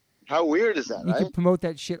 actually. How weird is that, You right? could promote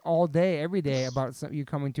that shit all day, every day about you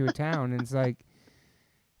coming to a town, and it's like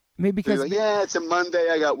maybe They're because like, yeah, it's a Monday.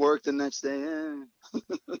 I got work the next day.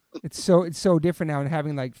 it's so different now, and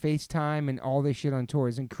having like FaceTime and all this shit on tour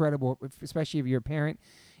is incredible, especially if you're a parent.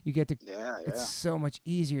 You get to. Yeah, It's so much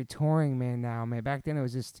easier touring, man. Now, man. Back then, it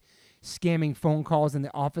was just scamming phone calls in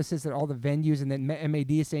the offices at all the venues, and then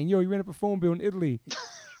MAD saying, "Yo, you ran up a phone bill in Italy."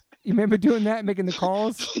 You remember doing that, making the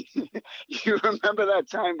calls? You remember that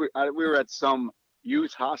time we were at some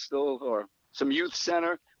youth hostel or some youth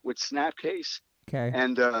center with Snapcase, Okay.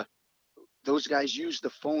 and those guys used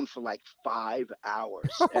the phone for like 5 hours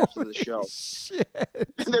after the show. Shit.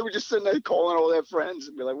 And they were just sitting there calling all their friends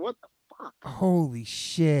and be like, what the fuck? Holy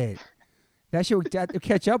shit. That shit would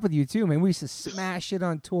catch up with you too, man. We used to smash it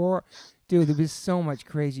on tour. Dude, there was so much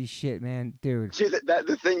crazy shit, man. Dude. See,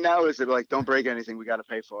 the thing now is they're like, don't break anything. We got to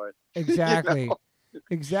pay for it. Exactly. You know?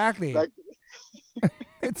 Exactly. Like,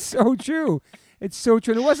 It's so true. It's so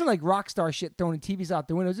true. And it wasn't like rock star shit throwing TVs out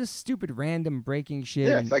the window. It was just stupid random breaking shit.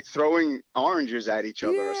 yeah, and- it's like throwing oranges at each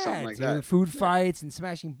other or something like dude, that. Food fights and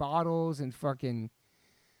smashing bottles and fucking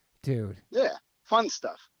dude. Yeah, fun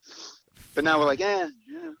stuff. But now we're like, yeah,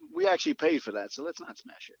 we actually paid for that, so let's not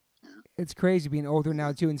smash it. It's crazy being older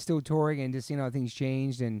now too and still touring and just how things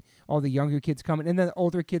changed and all the younger kids coming and then the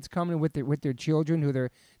older kids coming with their children who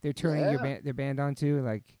they're turning their band onto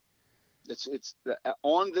like It's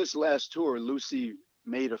on this last tour, Lucy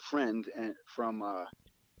made a friend from I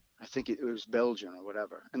think it was Belgium or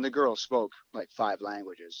whatever, and the girl spoke like 5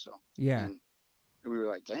 languages. So yeah. and we were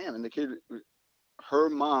like, damn. And the kid,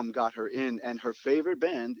 her mom got her in, and her favorite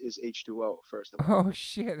band is H2O. First of all, Oh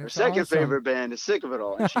shit. her That's second awesome. favorite band is Sick of It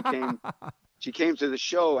All, and she came to the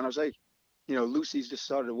show, and I was like, Lucy's just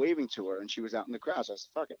started waving to her, and she was out in the crowd. So I said,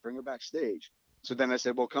 fuck it, bring her backstage. So then I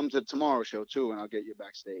said, well, come to the tomorrow show too, and I'll get you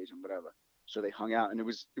backstage and whatever. So they hung out, and it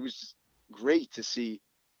was great to see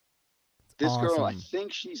this girl. I Awesome.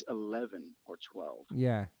 think she's 11 or 12,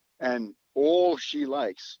 Yeah. and all she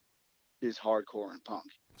likes is hardcore and punk.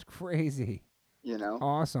 It's crazy.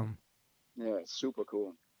 Awesome. Yeah, it's super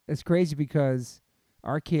cool. It's crazy because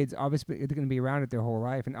our kids obviously they're going to be around it their whole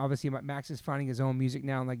life, and obviously Max is finding his own music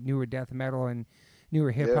now, like newer death metal and newer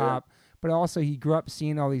hip hop. But also he grew up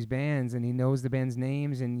seeing all these bands, and he knows the band's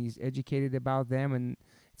names, and he's educated about them, and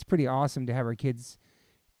it's pretty awesome to have our kids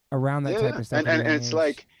around that type of stuff. And it's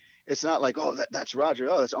like, it's not like, oh, that's Roger.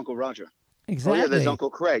 Oh, that's Uncle Roger. exactly. Oh yeah, there's Uncle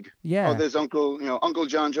Craig. Yeah. Oh, there's Uncle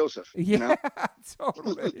John Joseph. Yeah,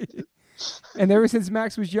 totally. And ever since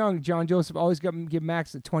Max was young, John Joseph always give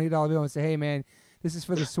Max a $20 bill and say, "Hey, man, this is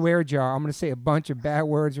for the swear jar. I'm gonna say a bunch of bad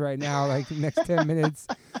words right now, like the next 10 minutes."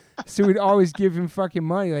 So we'd always give him fucking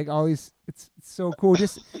money, like always. It's so cool.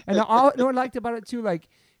 Just and you know what I liked about it too, like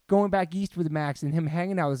going back east with Max and him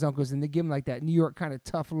hanging out with his uncles, and they give him like that New York kind of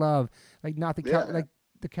tough love, like not the Yeah. like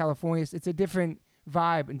the California. It's a different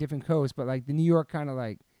vibe and different coast, but like the New York kind of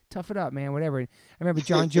like tough it up, man. Whatever. I remember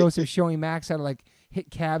John Joseph showing Max how to like hit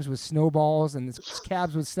cabs with snowballs, and the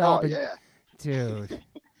cabs would stop. Oh and, yeah. dude.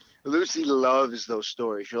 Lucy loves those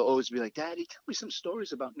stories. She'll always be like, "Daddy, tell me some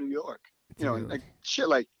stories about New York." You know, and Dude. like shit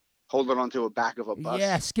like holding onto a back of a bus.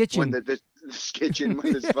 Yeah, When skitching. the skitching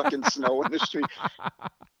when there's fucking snow in the street.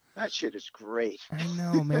 That shit is great. I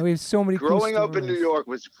know, man. We have so many cool Growing up in New stories. York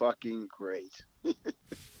was fucking great.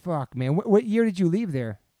 Fuck, man. What year did you leave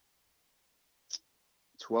there?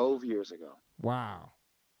 12 years ago. Wow.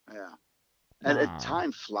 Yeah. And Wow.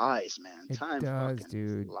 time flies, man. It Time does, fucking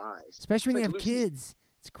dude. flies. Especially when It's you like have Lucy's- kids.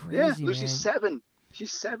 It's crazy, Yeah, man. Lucy's 7.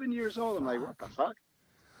 She's 7 years old. I'm like, what the Fuck. fuck?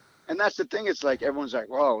 And that's the thing. It's like everyone's like,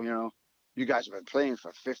 well, you know, you guys have been playing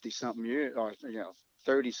for 50-something years, or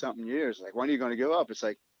 30-something years. Like, when are you going to give up? It's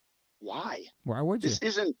like, why? Why would you?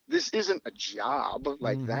 This isn't a job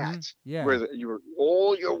like Mhm. that. Yeah. Where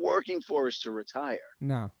all you're working for is to retire.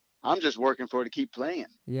 No. I'm just working for it to keep playing.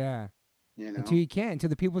 Yeah. You know. Until you can, until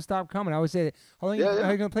the people stop coming. I always say, how long Yeah, how yeah.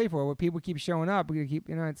 are you gonna play for? Well, people keep showing up. We gotta keep,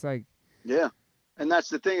 it's like, Yeah. And that's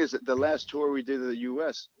the thing is that the last tour we did of the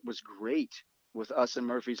U.S. was great with us and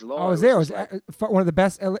Murphy's Law. I was there. It was just like, one of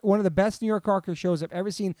the best New York hardcore shows I've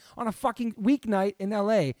ever seen on a fucking weeknight in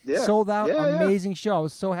L.A. Yeah. Sold out, Yeah, yeah. amazing show. I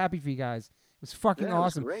was so happy for you guys. It was fucking yeah, it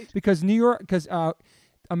was awesome. great. Because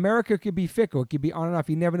America could be fickle. It could be on and off.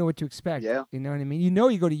 You never know what to expect. Yeah. You know what I mean? You know,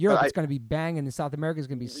 you go to Europe, But it's gonna be banging, and South America is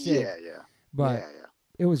gonna be sick. Yeah. But yeah.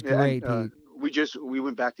 it was Yeah, great, and, Pete. we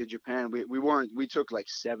went back to Japan. We took like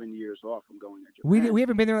 7 years off from going to We Japan.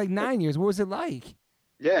 haven't been there like 9 years. What was it like?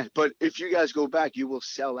 Yeah, but if you guys go back, you will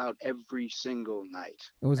sell out every single night.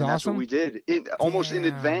 It was And that's what awesome. we did. Almost in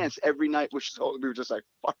Damn. advance, every night was sold. We were just like,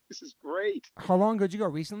 fuck, this is great. How long ago did you go?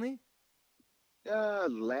 Recently?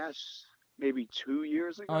 Last maybe 2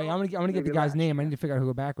 years ago. Oh yeah, I'm gonna get maybe the guy's last name. I year. need to figure out who to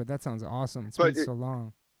go back with. That sounds awesome. It's But been so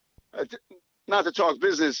long. Not to talk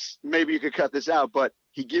business, maybe you could cut this out, but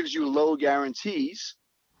he gives you low guarantees,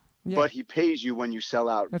 Yeah, but he pays you when you sell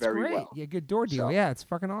out that's very great. well. Yeah, good door deal. So- Yeah, it's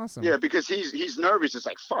fucking awesome. Yeah, because he's nervous. It's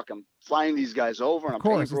like, fuck, I'm flying these guys over and Of I'm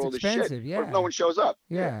paying course, for it's all this shit. expensive, What yeah. if no one shows up?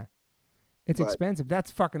 Yeah. It's But- expensive.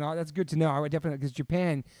 That's fucking awesome. That's good to know. I would definitely, because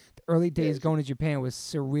Japan, the early days Yeah. going to Japan was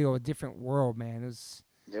surreal, a different world, man. It was,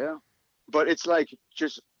 Yeah. But it's like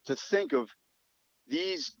just to think of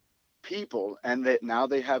these people and that now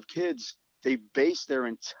they have kids, they base their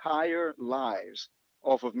entire lives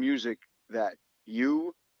off of music that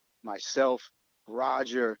you, myself,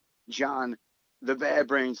 Roger, John, the Bad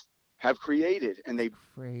Brains have created. And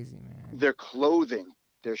crazy, man. their clothing,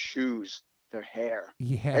 their shoes, their hair,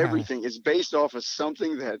 Yeah. everything is based off of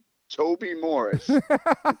something that Toby Morris,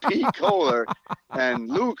 Pete Kohler, and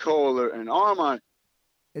Lou Kohler and Armand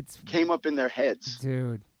It's, came up in their heads.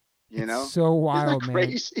 dude. You it's know, so isn't wild, that man.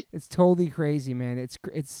 crazy? It's totally crazy, man.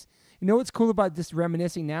 It's you know what's cool about this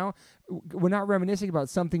reminiscing now? We're not reminiscing about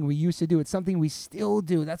something we used to do. It's something we still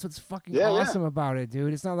do. That's what's fucking Yeah, yeah. awesome about it,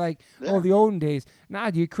 dude. It's not like Yeah. the olden days. Nah,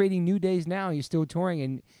 dude, you're creating new days now. You're still touring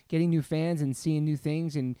and getting new fans and seeing new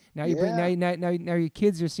things. And now you bring now your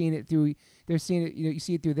kids are seeing it through. They're seeing it. You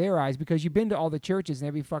see it through their eyes because you've been to all the churches in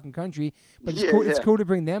every fucking country. But it's Yeah, cool. It's yeah. cool to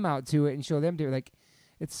bring them out to it and show them to it. Like.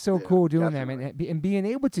 It's so Yeah, cool doing that, definitely. man, and being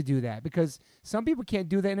able to do that because some people can't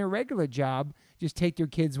do that in a regular job. Just take their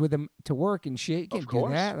kids with them to work and shit. You can't do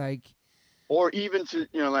course. that. Like, Or even to,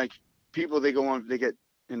 like people, they get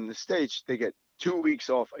in the States, they get 2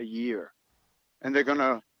 weeks off a year and I'm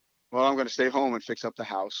going to stay home and fix up the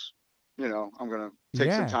house. I'm going to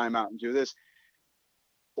take some Yeah. time out and do this.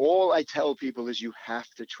 All I tell people is you have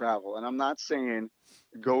to travel. And I'm not saying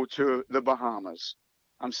go to the Bahamas.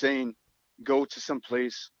 I'm saying go to some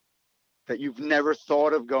place that you've never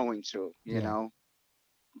thought of going to, Yeah.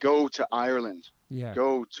 Go to Ireland, yeah,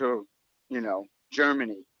 go to,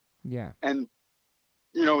 Germany. yeah, And,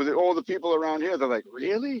 all the people around here, they're like,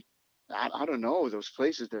 really? I don't know. Those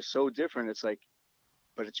places, they're so different. It's like,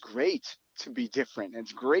 but it's great to be different.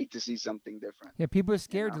 It's great to see something different. yeah. People are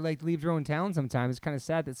scared know? to like leave their own town. Sometimes it's kind of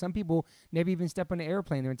sad that some people never even step on an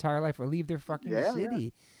airplane their entire life or leave their fucking Yeah,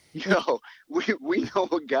 city. We know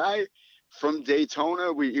a guy from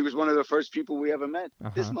Daytona. He was one of the first people we ever met.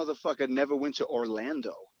 This Uh-huh. motherfucker never went to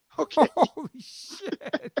Orlando. Okay. Holy shit!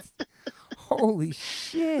 Holy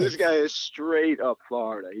shit! This guy is straight up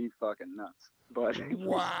Florida. He's fucking nuts. But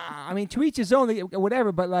Wow. I mean, to each his own.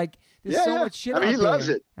 Whatever. But like, there's Yeah, so yeah. much shit. I mean, out he loves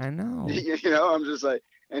there. it. I know. I'm just like,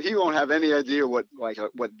 and he won't have any idea what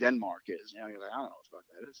Denmark is. You're like, I don't know what the fuck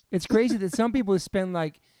that is. It's crazy that some people spend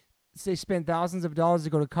like they spend thousands of dollars to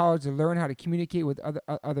go to college to learn how to communicate with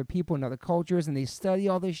other people and other cultures, and they study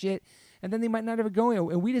all this shit, and then they might not ever go in.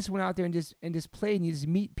 And we just went out there and just played, and you just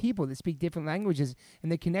meet people that speak different languages, and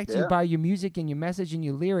they connect you by your music and your message and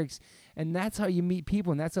your lyrics, and that's how you meet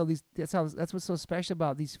people, and that's what's so special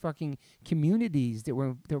about these fucking communities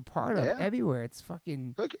that they're part of everywhere. It's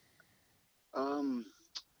fucking. Look,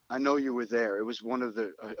 I know you were there. It was one of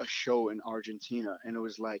a show in Argentina, and it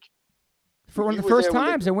was like. For one of the first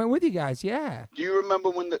times, I went with you guys. Yeah. Do you remember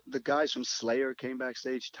when the guys from Slayer came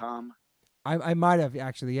backstage? Tom. I might have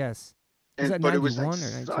actually, yes. But it was like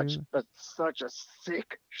such a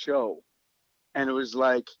sick show, and it was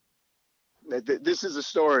like, this is a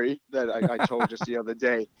story that I told just the other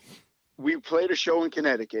day. We played a show in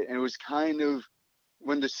Connecticut, and it was kind of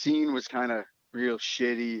when the scene was kind of real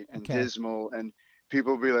shitty and dismal, and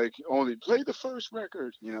people would be like, "Only play the first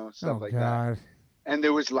record," stuff like that. And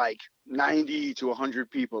there was like 90 to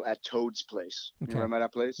 100 people at Toad's place. You remember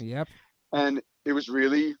that place? Yep. And it was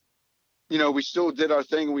really, we still did our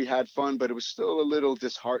thing. We had fun, but it was still a little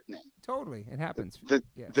disheartening. Totally. It happens.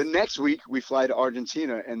 The next week, we fly to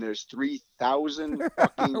Argentina, and there's 3,000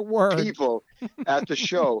 fucking people at the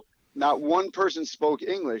show. Not one person spoke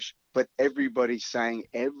English, but everybody sang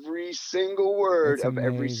every single word of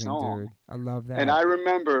every song. Dude. I love that. And I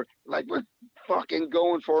remember, like, we're fucking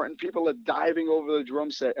going for it, and people are diving over the drum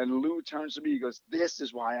set, and Lou turns to me, he goes, "This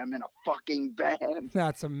is why I'm in a fucking band."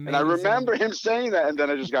 That's amazing. And I remember him saying that, and then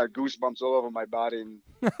I just got goosebumps all over my body and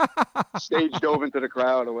stage dove into the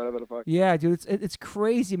crowd or whatever the fuck. Yeah, dude, it's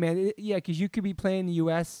crazy, man. Because you could be playing in the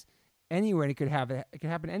U.S. anywhere, and it could happen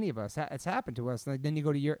to any of us. It's happened to us. Like, then you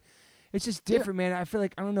go to Europe. It's just different, man. I feel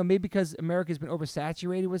like, I don't know, maybe because America's been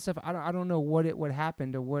oversaturated with stuff. I don't know what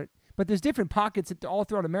happened or what. But there's different pockets all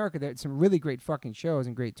throughout America. There's some really great fucking shows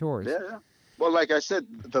and great tours. Yeah. Well, like I said,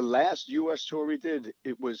 the last U.S. tour we did,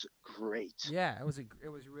 it was great. Yeah, it was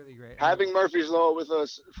really great. Having Murphy's Law with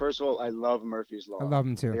us, first of all, I love Murphy's Law. I love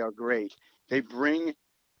them too. They are great. They bring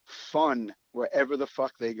fun wherever the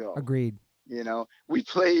fuck they go. Agreed. We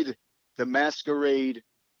played the Masquerade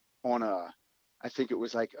on I think it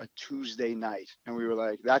was like a Tuesday night, and we were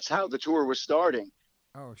like, that's how the tour was starting.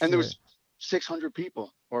 Oh, shit. And there was 600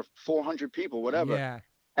 people or 400 people, whatever. Yeah.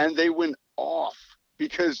 And they went off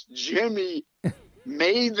because Jimmy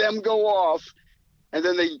made them go off, and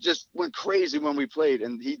then they just went crazy when we played,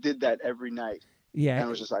 and he did that every night. Yeah. And it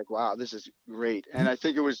was just like, wow, this is great. And I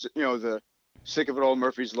think it was, the Sick of It All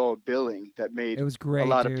Murphy's Law billing that made it was great, a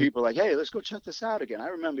lot dude. of people like, hey, let's go check this out again. I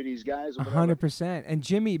remember these guys. 100%. And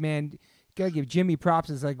Jimmy, man, gotta give Jimmy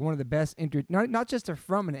props as like one of the best not just a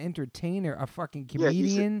an entertainer, a fucking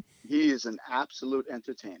comedian. He is an absolute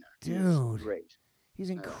entertainer. Dude. He's great.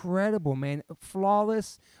 He's incredible, man.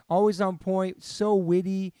 Flawless, always on point, so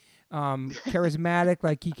witty, charismatic.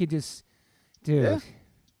 Like he could just, dude.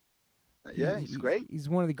 Yeah, he's great. He's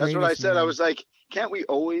one of the greatest. That's what I said. Man. I was like, can't we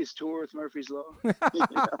always tour with Murphy's Law?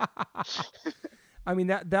 I mean,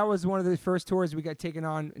 that was one of the first tours we got taken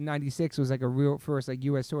on in '96. It was like a real first like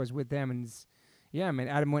U.S. tours with them, and man,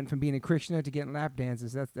 Adam went from being a Krishna to getting lap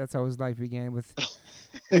dances. That's how his life began with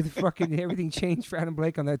fucking everything changed for Adam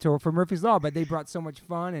Blake on that tour for Murphy's Law. But they brought so much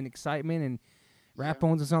fun and excitement, and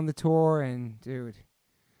Ratbones was on the tour, and dude,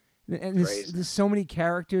 and there's so many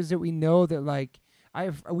characters that we know that like.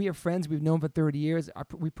 We have friends we've known for 30 years.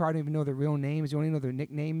 We probably don't even know their real names. We only know their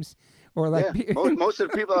nicknames, or like most of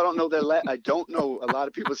the people I don't know I don't know a lot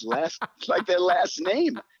of people's their last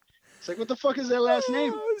name. It's like, what the fuck is their last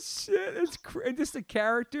name? Oh shit! It's just the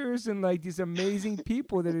characters and like these amazing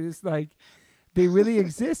people that are just like they really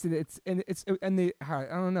exist, and they I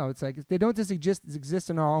don't know. It's like they don't just exist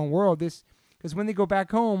in our own world. Because when they go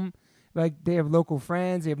back home, like they have local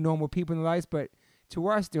friends, they have normal people in their lives, but to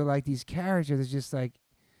us, they're like these characters. It's just like,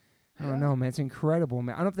 I don't know, man. It's incredible,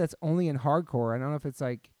 man. I don't know if that's only in hardcore. I don't know if it's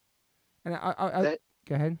like, and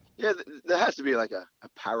go ahead. Yeah, there has to be like a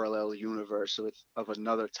parallel universe of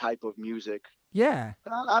another type of music. Yeah.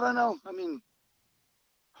 But I don't know. I mean,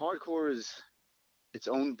 hardcore is its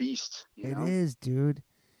own beast. It is, dude.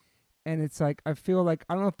 And it's like, I feel like,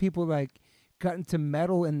 I don't know if people like got into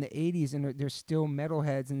metal in the 80s and they're still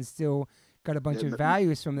metalheads and still got a bunch of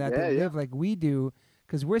values from that live like we do,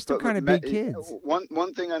 because we're still kind of big kids.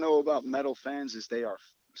 One thing I know about metal fans is they are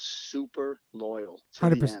super loyal to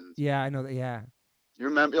the end. Yeah, I know that. Yeah. You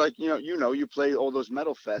remember, like, you play all those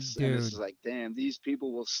metal fests, and it's like, damn, these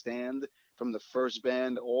people will stand from the first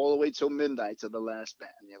band all the way till midnight to the last band.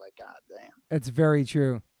 You're like, God damn. That's very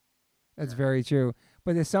true. That's very true.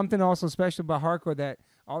 But there's something also special about hardcore that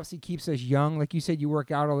obviously keeps us young. Like you said, you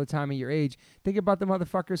work out all the time at your age. Think about the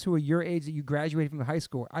motherfuckers who are your age that you graduated from high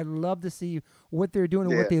school. I love to see what they're doing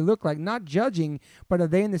and what Yeah. they look like. Not judging, but are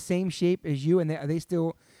they in the same shape as you? And are they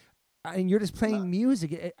still? And you're just playing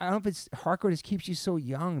music. I don't know if it's hardcore. Just keeps you so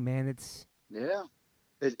young, man. It's Yeah.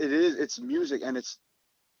 It is. It's music, and it's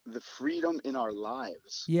the freedom in our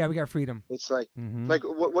lives. yeah, we got freedom. It's like, Mm-hmm.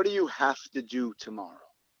 what do you have to do tomorrow?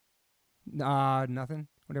 Nothing.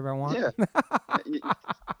 Whatever I want. Yeah.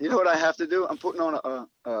 You know what I have to do? I'm putting on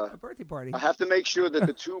A birthday party. I have to make sure that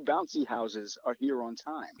the 2 bouncy houses are here on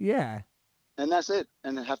time. Yeah. And that's it.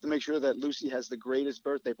 And I have to make sure that Lucy has the greatest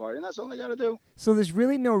birthday party. And that's all I got to do. So there's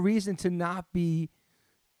really no reason to not be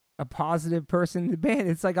a positive person in the band.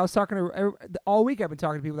 It's like I was talking to all week. I've been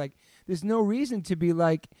talking to people like there's no reason to be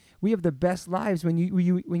like we have the best lives when you're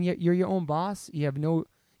your own boss.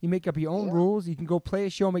 You make up your own rules. You can go play a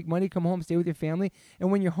show, make money, come home, stay with your family.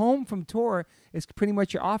 And when you're home from tour, it's pretty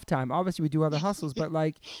much your off time. Obviously, we do other hustles, but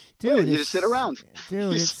like, dude, you just sit around.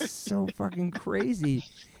 Dude, it's so fucking crazy.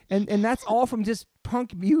 And that's all from just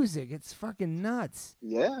punk music. It's fucking nuts.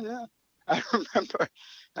 Yeah. I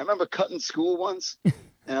remember cutting school once,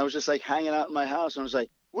 and I was just like hanging out in my house, and I was like,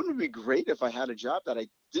 wouldn't it be great if I had a job that I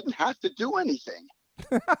didn't have to do anything?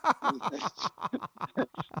 And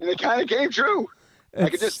it kind of came true. I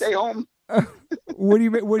could just stay home.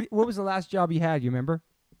 What was the last job you had? You remember?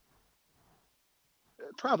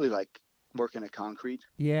 Probably like working at concrete.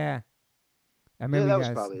 Yeah. I remember that you was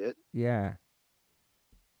guys, probably it. Yeah.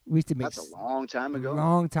 We used to make That's a long time ago.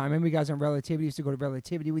 Long time. Remember you guys on Relativity? Used to go to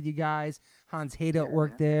Relativity with you guys. Hans Haydock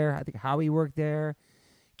worked there. I think Howie worked there.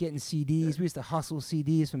 Getting CDs. We used to hustle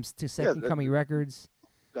CDs to Second Coming Records.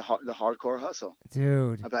 The hardcore hustle.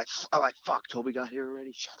 Dude. I'm like, fuck, Toby got here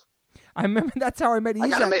already? Shut up. I remember that's how I met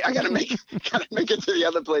Isaac. I gotta make it to the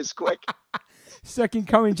other place quick. Second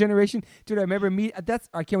Coming generation. Dude, I remember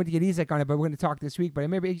I can't wait to get Isaac on it, but we're going to talk this week. But I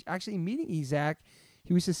remember actually meeting Isaac.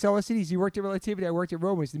 He used to sell us CDs. He worked at Relativity. I worked at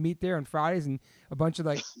Rome. We used to meet there on Fridays, and a bunch of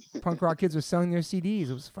like punk rock kids were selling their CDs.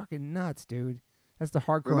 It was fucking nuts, dude. That's the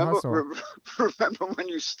hardcore hustle. Remember when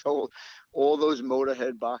you stole all those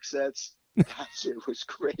Motorhead box sets? That shit was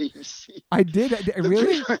crazy. I did.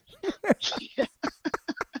 Really? Yeah.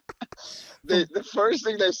 The first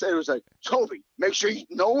thing they said was like, Toby, make sure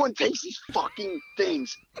no one takes these fucking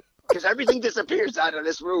things because everything disappears out of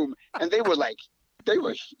this room. And they were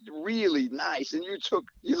really nice. And you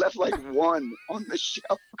left like one on the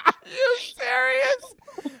shelf. Are you serious?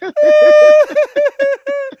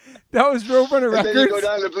 That was Roadrunner Records. And then you go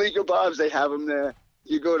down to Bleecker Bob's, they have them there.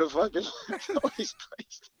 You go to fucking all these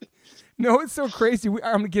places. No, it's so crazy. I'm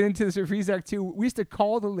going to get into this with Isaac too. We used to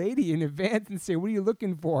call the lady in advance and say, what are you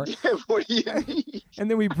looking for? Yeah, what do you need? And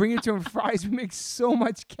then we bring it to him Fridays. We make so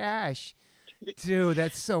much cash. Dude,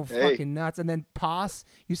 that's so fucking nuts. And then Poss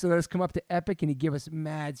used to let us come up to Epic and he'd give us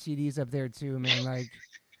mad CDs up there too, man. Like,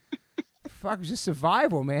 fuck, it was just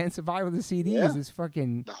survival, man. Survival of the CDs is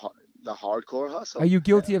fucking... The hardcore hustle. Are you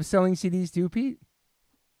guilty of selling CDs too, Pete?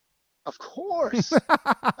 Of course.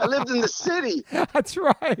 I lived in the city. That's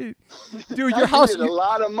right. Dude, I your house... needed a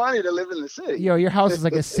lot of money to live in the city. Yo, your house is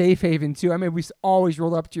like a safe haven too. I mean, we always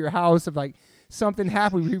roll up to your house if like something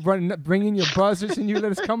happened. We bring in your buzzers and you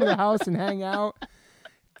let us come to the house and hang out.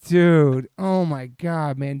 Dude, oh my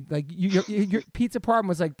God, man. Like your Pete's apartment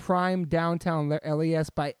was like prime downtown LAS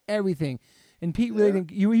by everything. And Pete really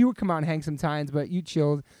didn't. You would come out and hang sometimes, but you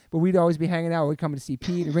chilled. But we'd always be hanging out. We'd come to see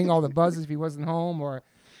Pete and ring all the buzzers if he wasn't home. Or,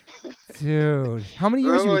 dude, how many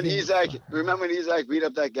years? Remember when Isaac beat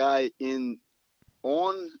up that guy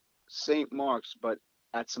on St. Mark's, but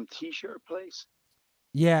at some T-shirt place?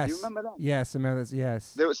 Yes. Do you remember that? Yes, I remember that.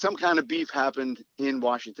 Yes. There was some kind of beef happened in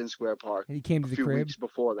Washington Square Park. And he came to the crib. A few weeks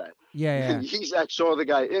before that. Yeah. And Isaac saw the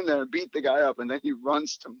guy in there, beat the guy up, and then he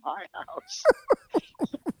runs to my house.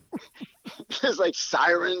 There's like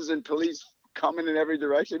sirens and police coming in every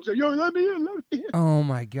direction. So, yo, let me in. Oh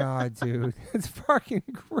my God, dude. It's fucking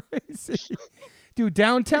crazy. Dude,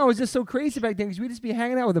 downtown was just so crazy back then because we'd just be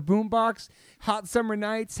hanging out with a boombox, hot summer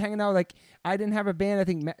nights, hanging out. Like, I didn't have a band. I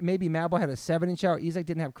think maybe Mabel had a 7-inch out. Isaac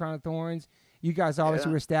didn't have Crown of Thorns. You guys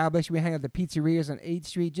obviously were established. We hang out at the pizzerias on 8th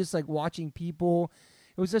Street, just like watching people.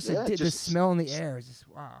 It was just the smell in the air. It's just,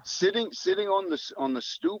 wow. Sitting on the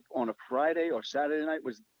stoop on a Friday or Saturday night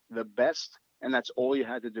was the best, and that's all you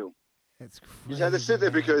had to do. It's crazy. You just had to sit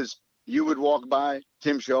there because you would walk by,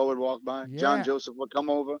 Tim Shaw would walk by, John Joseph would come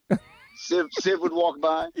over, Siv would walk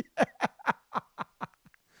by.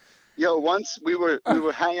 Yo, once we were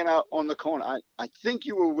hanging out on the corner. I think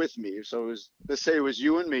you were with me, so let's say it was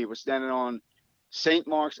you and me. We're standing on St.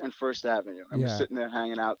 Mark's and First Avenue, and we're sitting there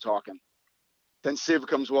hanging out talking. Then Civ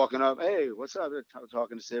comes walking up. Hey, what's up? They're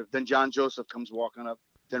talking to Civ. Then John Joseph comes walking up.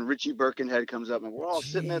 Then Richie Birkenhead comes up, and we're all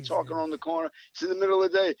sitting there talking on the corner. It's in the middle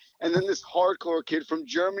of the day, and then this hardcore kid from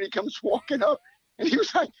Germany comes walking up, and he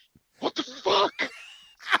was like, "What the fuck?"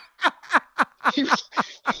 he was,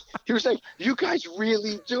 he was like, "You guys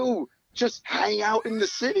really do just hang out in the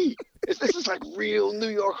city. This is like real New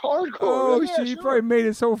York hardcore." Oh, like, yeah, shit, he sure. probably made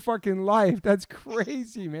his whole fucking life. That's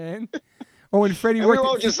crazy, man. Oh, and Freddie And we worked were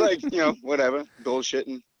all at, just like, whatever,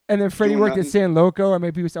 bullshitting. and then Freddie doing worked at nothing. San Loco. I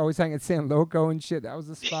mean, people used to always hang at San Loco and shit. That was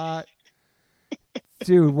the spot.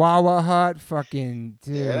 Dude, Wawa Hut, fucking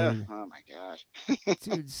dude. Yeah. Oh my god.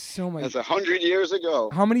 Dude, so much. That's 100 years ago.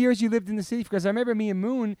 How many years you lived in the city? Because I remember me and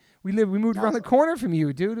Moon, we moved around the corner from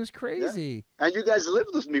you, dude. It was crazy. And you guys lived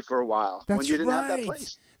with me for a while when you didn't have that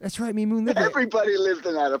place. That's right. Me and Moon lived there. Everybody lived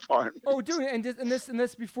in that apartment. Oh, dude, and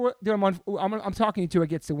this before, dude, I'm talking to you. It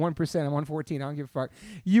gets to 1%. I'm on 14. I don't give a fuck.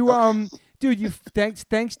 You dude, you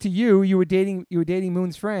thanks to you, you were dating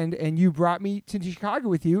Moon's friend, and you brought me to Chicago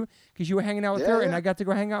with you because you were hanging out with her, and I got to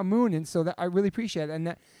go hang out with Moon, and so that I really appreciate it. And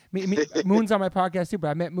that Moon's on my podcast too, but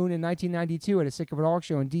I met Moon in 1992 at a Sick of It All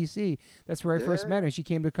show in D.C. That's where I first met her. She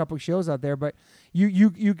came to a couple of shows out there, but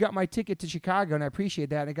you got my ticket to Chicago, and I appreciate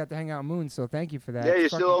that. And I got to hang out with Moon, so thank you for that. Yeah, you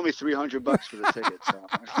still owe me $300 for the ticket.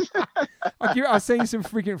 So. I'll send you some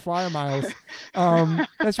freaking flyer miles.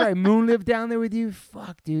 That's right. Moon lived down there with you.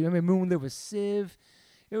 Fuck, dude. I mean, Moon lived with Civ.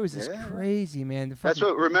 It was just crazy, man. That's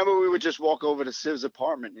what. Remember, we would just walk over to Civ's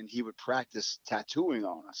apartment, and he would practice tattooing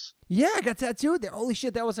on us. Yeah, I got tattooed there. Holy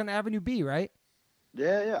shit, that was on Avenue B, right?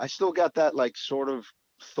 Yeah. I still got that like sort of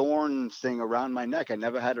thorn thing around my neck. I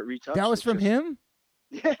never had it retouched. That was from him?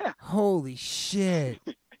 Yeah. Holy shit.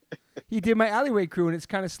 He did my alleyway crew, and it's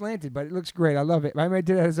kind of slanted, but it looks great. I love it. I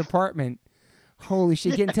did it at his apartment. Holy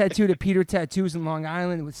shit, getting tattooed at Peter Tattoos in Long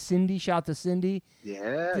Island with Cindy. Shout out to Cindy.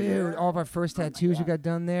 Yeah. Dude, all of our first tattoos we got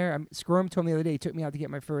done there. Squirm told me the other day he took me out to get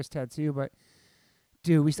my first tattoo, but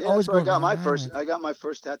dude, we used to always go. I got my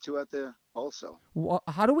first tattoo out there also. Well,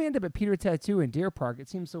 how do we end up at Peter Tattoo in Deer Park? It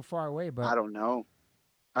seems so far away, but I don't know.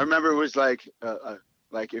 I remember it was like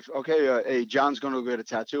if hey, John's gonna get a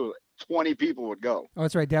tattoo, 20 people would go. Oh,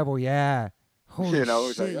 that's right, Devil. Yeah. Holy shit,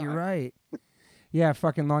 like, you're right. Yeah,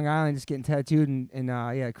 fucking Long Island, just getting tattooed,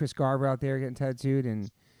 and Chris Garver out there getting tattooed,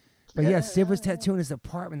 but Civ was tattooing his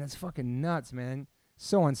apartment. That's fucking nuts, man.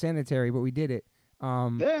 So unsanitary, but we did it.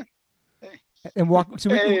 Yeah. And walk. So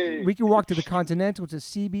we can walk to the Continental, to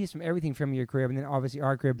CB's, from everything from your crib, and then obviously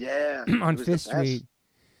our crib. Yeah. On Fifth Street.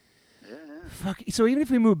 Yeah. Fuck. So even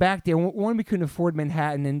if we move back there, one, we couldn't afford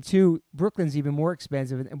Manhattan, and two, Brooklyn's even more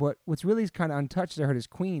expensive. And what's really kind of untouched, I heard, is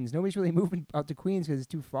Queens. Nobody's really moving out to Queens because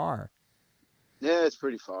it's too far. Yeah, it's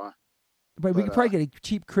pretty far. But we could probably get a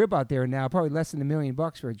cheap crib out there now, probably less than $1 million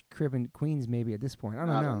for a crib in Queens, maybe at this point. I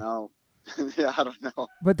don't know. Yeah, I don't know.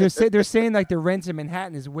 But they're saying like the rents in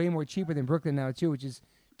Manhattan is way more cheaper than Brooklyn now too, which is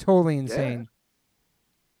totally insane.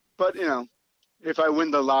 Yeah. But if I win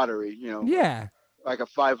the lottery, like a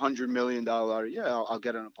 $500 million lottery, I'll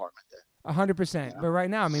get an apartment there. 100%. But right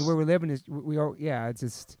now, I mean, where we're living is it's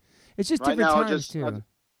just right different now, times too.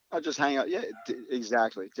 I'll just hang out. Yeah,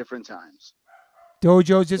 exactly. Different times.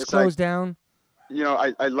 Dojo's just closed down.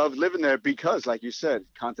 I love living there because, like you said,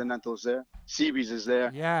 Continental's there, CB's is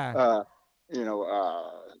there. Yeah.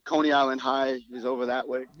 Coney Island High is over that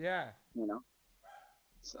way. Yeah.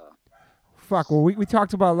 So. Fuck. Well, we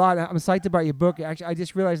talked about a lot. I'm psyched about your book. Actually, I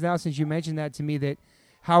just realized now since you mentioned that to me that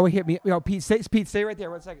Howie hit me. Pete, stay right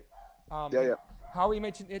there. 1 second. Yeah. Howie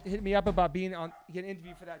hit me up about getting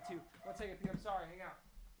interviewed for that too. 1 second, Pete. I'm sorry. Hang out.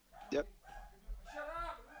 Yep. Shut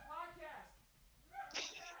up.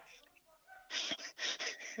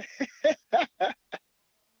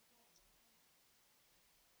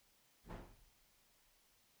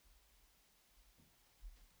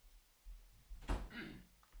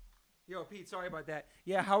 Yo, Pete, sorry about that.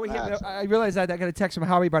 Yeah, Howie hit me up. I realized that I got a text from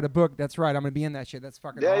Howie about a book. That's right. I'm going to be in that shit. That's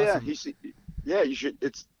fucking awesome. Yeah, you should.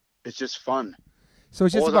 It's just fun. So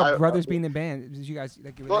it's just about brothers being in band. You guys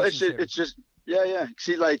like your relationship. It's just yeah.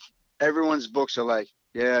 See, like everyone's books are like,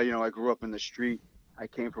 I grew up in the street. I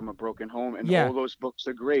came from a broken home, and all those books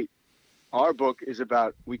are great. Our book is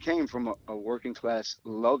about we came from a working class,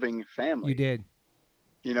 loving family. You did.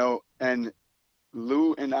 And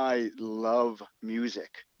Lou and I love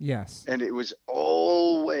music. Yes. And it was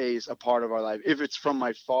always a part of our life. If it's from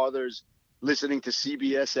my father's listening to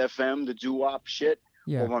CBS FM, the doo-wop shit,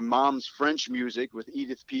 or my mom's French music with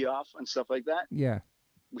Edith Piaf and stuff like that. Yeah.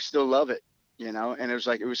 We still love it, and it was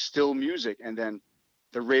like, it was still music. And then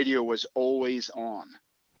the radio was always on.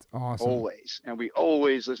 It's awesome. Always. And we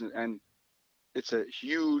always listen. And it's a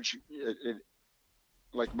huge,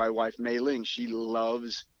 like my wife Mei Ling, she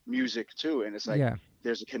loves music too, and it's like Yeah,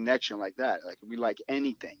 there's a connection like that. Like we like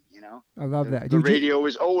anything, you know. I love that, The dude. radio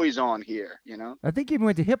is always on here, you know. I think you even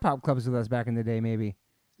went to hip hop clubs with us back in the day, maybe.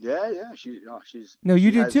 Yeah, yeah. No, you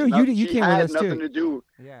She did has too. not, You she came with had us too. nothing to do.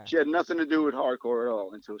 Yeah. She had nothing to do with hardcore at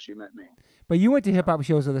all until she met me. But you went to hip hop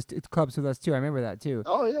shows with us, clubs with us too. I remember that too.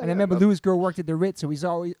 Oh yeah, And I yeah, remember Lou's girl worked at the Ritz, so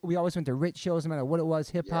we always went to Ritz shows, no matter what it was,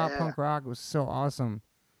 hip hop, yeah, punk rock. It was so awesome.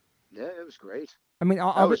 yeah. It was great. I mean,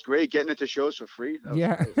 That was great getting into shows for free. That was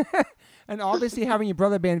yeah, great. and obviously having your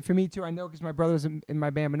brother band for me too. I know because my brother was in my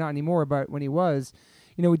band, but not anymore. But when he was,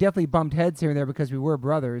 we definitely bumped heads here and there because we were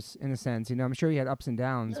brothers in a sense. I'm sure he had ups and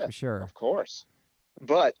downs Yeah, for sure. of course.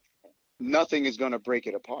 But nothing is going to break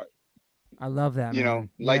it apart. I love that,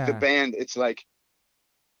 man. Like the Yeah. band, it's like,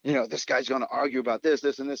 this guy's going to argue about this,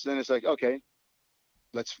 this, and this. Then it's like, okay,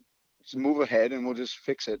 let's move ahead and we'll just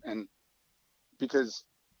fix it. And because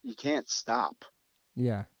you can't stop,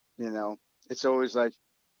 Yeah. it's always like,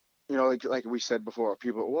 like we said before,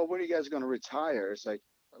 people, well, when are you guys going to retire? It's like,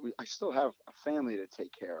 I still have a family to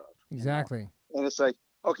take care of. Exactly. And it's like,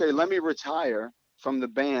 okay, let me retire from the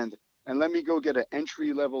band and let me go get an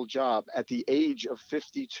entry level job at the age of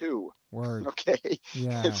 52. Word. Okay.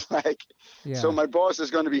 Yeah. It's like, Yeah. so my boss is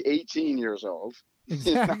going to be 18 years old.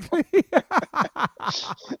 Exactly. I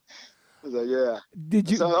was like, yeah. Did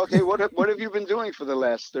you? So, okay, what have you been doing for the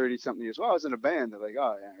last 30 something years? Well, I was in a band. They're like,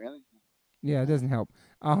 oh, yeah, really? Yeah, it doesn't help.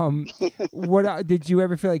 What did you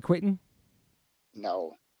ever feel like quitting?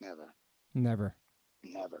 No, never. Never.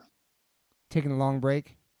 Never. Taking a long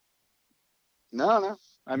break? No.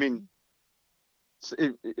 I mean,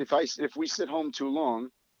 if we sit home too long,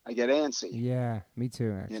 I get antsy. Yeah, me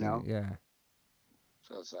too, actually. Yeah.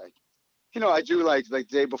 So it's like, I do like the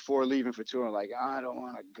day before leaving for tour, like, I don't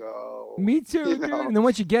want to go. Me too, dude. And then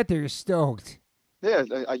once you get there, you're stoked. Yeah,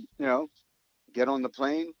 I get on the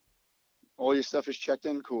plane, all your stuff is checked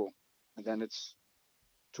in, cool. And then it's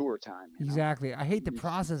tour time. Exactly. I hate the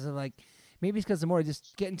process of like, maybe it's because the more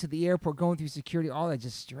just getting to the airport, going through security, all that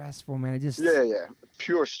just stressful, man. Yeah.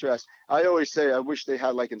 Pure stress. I always say I wish they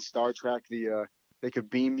had like in Star Trek they could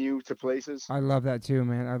beam you to places. I love that too,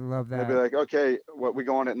 man. I love that. They'd be like, okay, we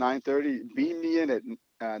go on at 9:30. Beam me in at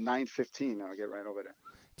 9:15. I'll get right over there.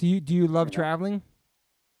 Do you love traveling?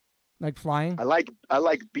 Like flying? I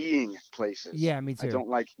like being places. Yeah, me too. I don't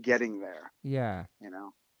like getting there. Yeah.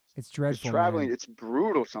 It's dreadful. Traveling, man. it's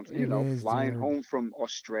brutal. Something flying dude. home from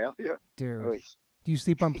Australia. Dude. Oy. Do you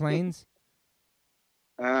sleep on planes?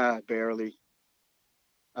 Barely.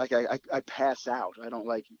 Like I pass out. I don't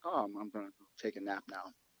like. Oh, I'm gonna take a nap now.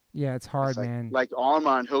 Yeah, it's hard, man. Like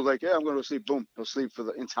Armand, he'll like, yeah, I'm going to sleep. Boom, he'll sleep for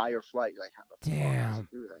the entire flight. Like, how the fuck Damn. does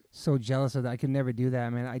he do that? So jealous of that. I could never do that,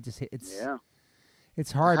 man. It's Yeah.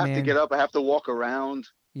 It's hard, I have man. to get up. I have to walk around.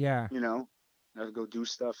 Yeah. I have to go do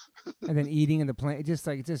stuff. And then eating in the plane,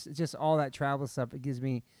 it's just all that travel stuff. It gives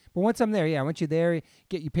me. But once I'm there, yeah. Once you're there,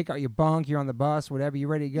 you pick out your bunk. You're on the bus, whatever. You're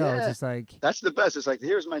ready to go. Yeah. It's just like. That's the best. It's like,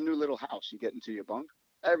 here's my new little house. You get into your bunk.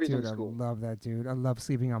 Everything's Dude, cool. I love that, dude. I love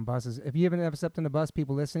sleeping on buses. If you haven't ever slept on a bus,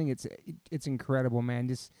 people listening, it's incredible, man.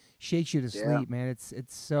 Just shakes you to sleep, man. It's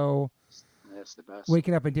so. That's the best.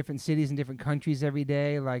 Waking up in different cities and different countries every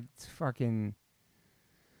day, like it's fucking.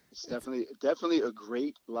 It's definitely a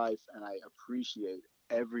great life, and I appreciate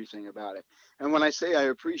everything about it. And when I say I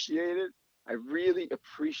appreciate it, I really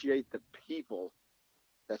appreciate the people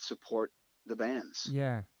that support the bands.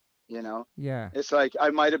 Yeah. Yeah. It's like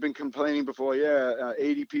I might have been complaining before.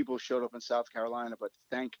 80 people showed up in South Carolina, but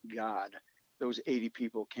thank God those 80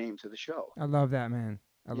 people came to the show. I love that, man.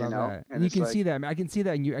 I love that, and you can see that. I can see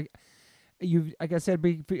that in you. You like I said,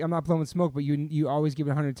 I'm not blowing smoke, but you always give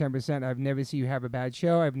it 110%. I've never seen you have a bad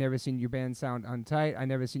show. I've never seen your band sound untight. I've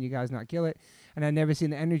never seen you guys not kill it, and I've never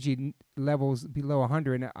seen the energy levels below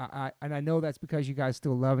 100. And I know that's because you guys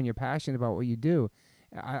still love and you're passionate about what you do.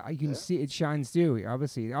 I can see it shines through.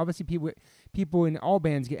 Obviously, people in all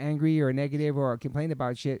bands get angry or negative or complain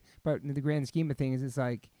about shit. But in the grand scheme of things, it's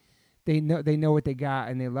like they know what they got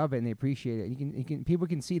and they love it and they appreciate it. You can people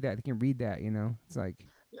can see that. They can read that. It's like.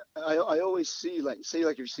 I always see say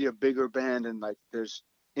if you see a bigger band and like there's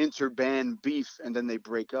inter-band beef and then they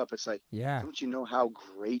break up. It's like, don't you know how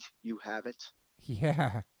great you have it?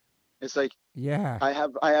 Yeah. It's like, yeah. I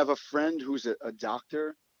have a friend who's a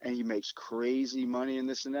doctor. And he makes crazy money and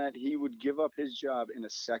this and that. He would give up his job in a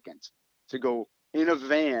second to go in a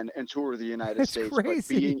van and tour the United States,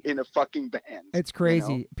 crazy. But being in a fucking band. It's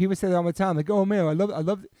crazy. People say that all the time. Like, oh man, I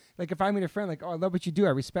love. Like, if I meet a friend, like, oh, I love what you do. I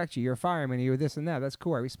respect you. You're a fireman. You're this and that. That's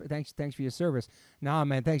cool. I respect. Thanks for your service. Nah,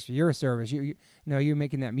 man, thanks for your service. You're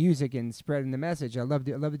making that music and spreading the message. I love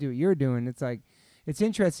to do what you're doing. It's like, it's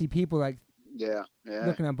interesting. People like Yeah, yeah.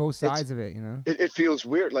 looking on both It's sides of it, you know. it feels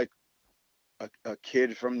weird. Like a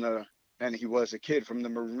kid from the and he was a kid from the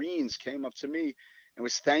Marines came up to me and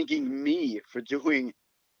was thanking me for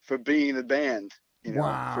being in the band, for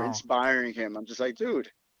Wow. inspiring him. I'm just like,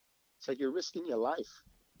 dude, it's like you're risking your life.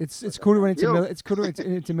 It's Like, cool to run thank into you. it's cool to run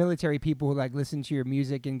into military people who like listen to your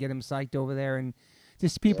music and get them psyched over there, and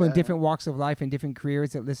just people in Yeah, different walks of life and different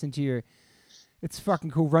careers that listen to your. It's fucking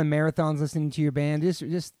cool. Run marathons listening to your band. Just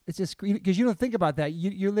it's just because you don't think about that.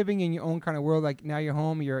 You're living in your own kind of world. Like now you're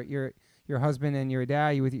home. Your husband and your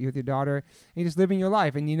dad. You with your daughter. And you're just living your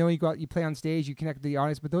life. And you go out. You play on stage. You connect with the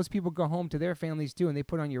audience. But those people go home to their families too, and they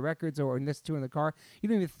put on your records or listen to in the car. You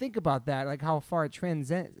don't even think about that. Like how far it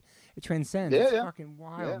transcends. It transcends. yeah, It's yeah, fucking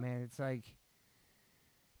wild, yeah. man. It's like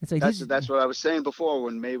That's these. that's what I was saying before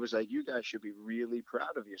when May was like, you guys should be really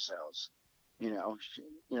proud of yourselves.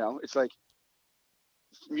 It's like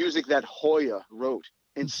music that Hoya wrote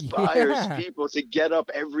inspires Yeah, people to get up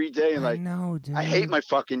every day and I like, know, I hate dude. my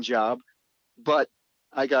fucking job, but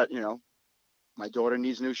I got, my daughter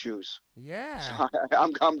needs new shoes. So Yeah.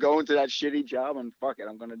 I'm going to that shitty job and fuck it,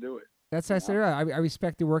 I'm gonna do it. That's how I You said know? earlier. I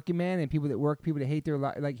respect the working man and people that work, people that hate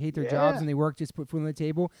hate their jobs Yeah, and they work just put food on the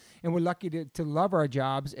table. And we're lucky to love our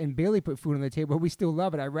jobs and barely put food on the table, but we still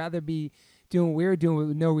love it. I'd rather be doing what we're doing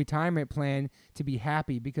with no retirement plan to be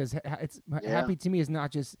happy because it's yeah, happy to me is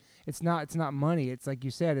not just it's not money. It's like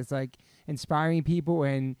you said, it's like inspiring people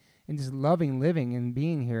and just loving living and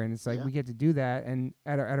being here. And it's like yeah, we get to do that and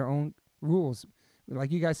at our own rules.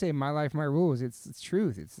 Like you guys say, my life, my rules. It's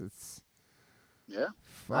truth. It's yeah.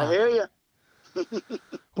 I fuck. hear you.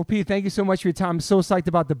 Well, Pete, thank you so much for your time. I'm so psyched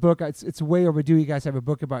about the book. It's way overdue. You guys have a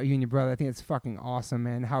book about you and your brother. I think it's fucking awesome,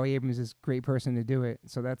 man. Howie Abrams is a great person to do it.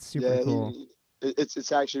 So that's super Yeah, cool.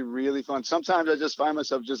 it's actually really fun. Sometimes I just find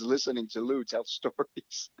myself just listening to Lou tell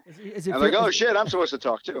stories. Is it I'm like, feel, oh shit, I'm supposed to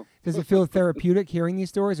talk too. does it feel therapeutic hearing these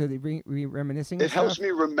stories? Are they reminiscing and It helps stuff?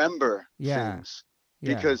 me remember Yeah, things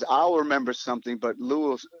yeah, because I'll remember something, but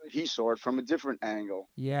Lou, he saw it from a different angle.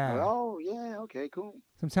 I'm like, yeah. oh yeah, okay, cool.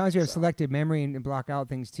 Sometimes you have So selective memory and block out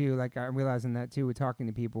things too. Like I'm realizing that too with talking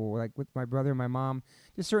to people, like with my brother and my mom.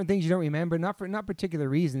 Just certain things you don't remember, not particular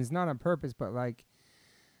reasons, not on purpose, but like,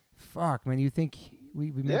 fuck, man. You think we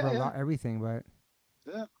remember yeah, a yeah, lot, everything, but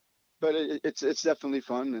yeah. But it's definitely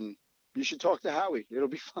fun, and you should talk to Howie. It'll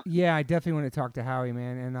be fun. yeah, I definitely want to talk to Howie,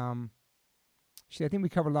 man. And shit, I think we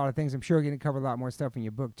covered a lot of things. I'm sure we're gonna cover a lot more stuff in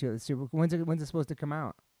your book too. Let's see, when's it supposed to come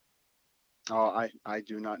out? Oh, I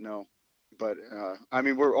do not know, but I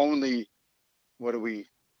mean, we're only what are we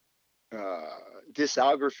uh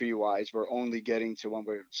discography wise? We're only getting to when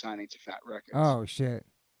we're signing to Fat Records. Oh shit.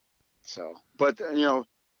 So, but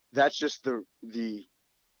that's just the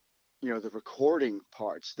recording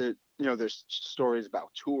parts. There's stories about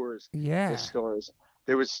tours. There's Yeah, stories.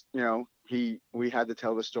 There was, we had to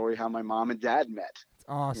tell the story how my mom and dad met. it's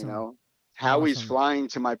You awesome. know, Howie's Awesome. flying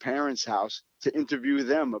to my parents' house to interview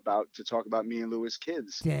them to talk about me and Louis'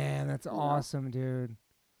 kids. Damn, that's You know, awesome, dude.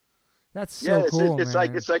 That's yeah, so cool,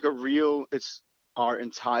 man. it's like a real, it's our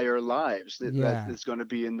entire lives that Yeah. is going to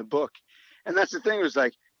be in the book. And that's the thing, is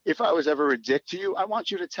like, if I was ever a dick to you, I want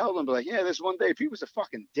you to tell them, like, yeah, this one day Pete was a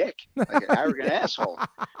fucking dick, like an arrogant Yeah. asshole.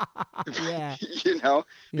 Yeah. you know,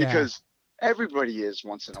 Yeah. because everybody is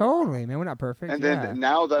once in a while. Totally, man. We're not perfect. And then Yeah.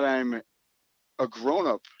 now that I'm a grown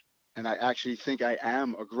up, and I actually think I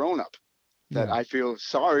am a grown up, that Yeah. I feel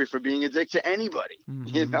sorry for being a dick to anybody.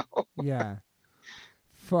 You Mm-hmm. know, Yeah.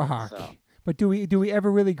 Fuck. so But do we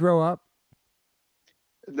ever really grow up?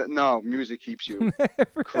 no, music keeps you It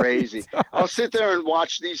really crazy. I'll does. sit there and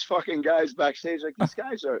watch these fucking guys backstage. Like,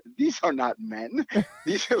 these are not men.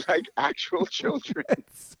 These are like actual children,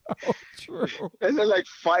 It's so true. and they're like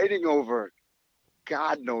fighting over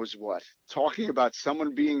God knows what, talking about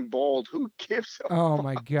someone being bald. Who gives a Oh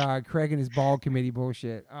my fuck? God, Craig and his ball committee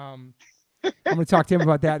bullshit. I'm gonna talk to him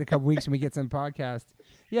about that in a couple weeks when we get some podcast.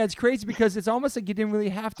 Yeah, it's crazy because it's almost like you didn't really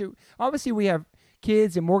have to. Obviously, we have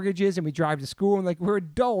kids and mortgages and we drive to school and like we're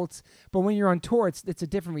adults. But when you're on tour, it's a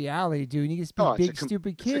different reality, dude. You just be Oh, big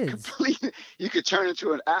stupid it's a kids, complete. You could turn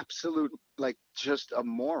into an absolute, like, just a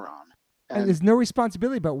moron. and And there's no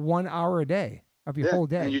responsibility but 1 hour a day of your yeah, whole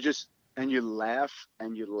and day. you laugh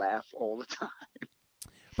all the time.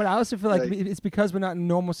 But I also feel like Like, it's because we're not in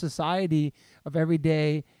normal society of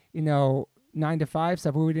everyday, 9 to 5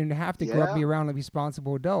 stuff where we didn't have to grow up and yeah, be around like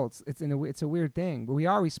responsible adults. It's a weird thing, but we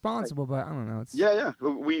are like, responsible. But I don't know. It's yeah.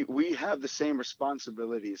 We have the same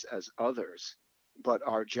responsibilities as others, but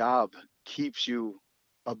our job keeps you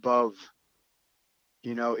above.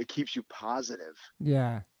 It keeps you positive.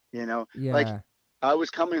 yeah, Like, yeah, I was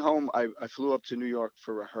coming home. I flew up to New York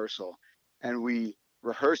for rehearsal, and we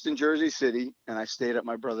rehearsed in Jersey City, and I stayed at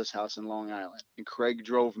my brother's house in Long Island. And Craig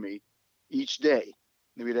drove me each day.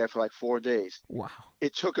 We were there for like 4 days. Wow.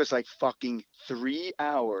 It took us like fucking 3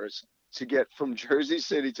 hours to get from Jersey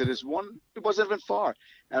City to this one. It wasn't even far.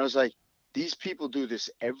 And I was like, these people do this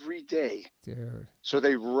every day. Dude. So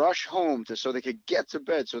they rush home so they could get to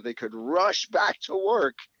bed, so they could rush back to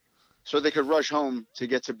work, so they could rush home to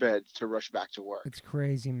get to bed, to rush back to work. It's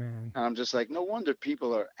crazy, man. And I'm just like, no wonder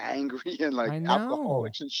people are angry and like I know.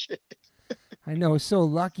 alcoholics and shit. I know. So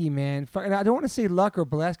lucky, man. And I don't want to say luck or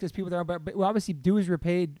blessed because people there, but well, obviously dues were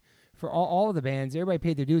paid for all of the bands. Everybody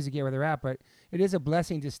paid their dues to get where they're at, but it is a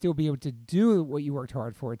blessing to still be able to do what you worked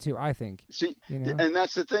hard for too, I think. See, you know? and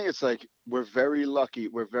that's the thing. It's like, we're very lucky.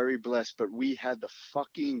 We're very blessed, but we had the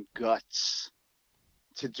fucking guts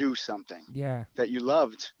to do something Yeah. that you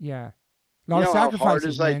loved. Yeah. A You lot of know how hard sacrifices,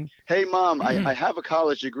 it's like, man. hey, Mom, I have a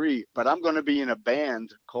college degree, but I'm going to be in a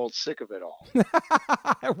band called Sick of It All.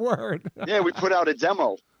 Word. Yeah, we put out a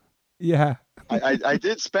demo. Yeah. I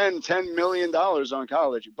did spend $10 million on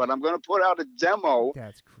college, but I'm going to put out a demo,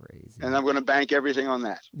 That's crazy. and I'm going to bank everything on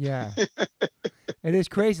that. Yeah. It is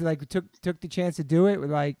crazy. Like, we took the chance to do it.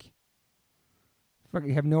 With like,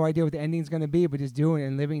 fucking have no idea what the ending's gonna be, but just doing it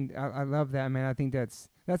and living. I love that, man. I think that's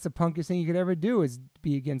the punkest thing you could ever do is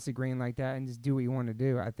be against the grain like that and just do what you want to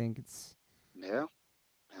do. I think it's. Yeah.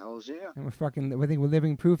 Hells yeah. And I think we're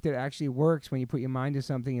living proof that it actually works when you put your mind to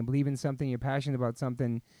something and believe in something, you're passionate about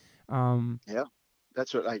something. Yeah.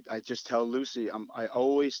 That's what I just tell Lucy. I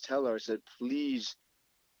always tell her, I said, please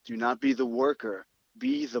do not be the worker,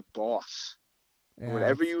 be the boss. Yeah,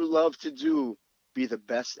 Whatever you love to do, be the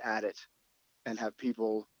best at it and have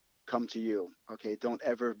people come to you. Okay. Don't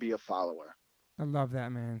ever be a follower, I love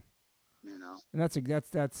that, man. you know? And that's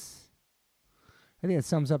I think that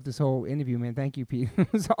sums up this whole interview, man. Thank you, Pete.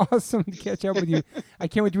 It was awesome to catch up with you. I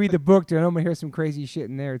can't wait to read the book, dude. I'm gonna hear some crazy shit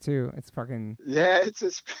in there too. It's fucking. Yeah,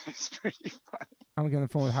 it's pretty fun. I'm gonna get on the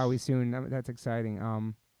phone with Howie soon. That's exciting.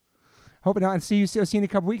 Hoping not and see you in a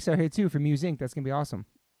couple weeks out here too for Muse Inc. That's gonna be awesome.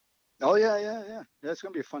 Oh yeah. That's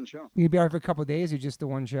gonna be a fun show. You be out for a couple of days or just the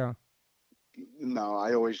one show? No,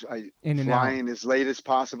 I In and fly out. in as late as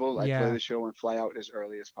possible. I Yeah. play the show and fly out as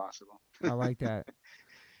early as possible. I like that.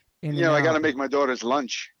 In You know, and I got to out. make my daughter's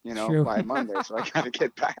lunch, True. by Monday, so I got to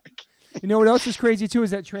get back. You know what else is crazy too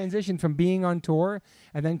is that transition from being on tour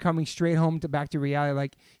and then coming straight home to back to reality.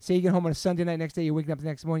 Like, say you get home on a Sunday night, next day you're waking up the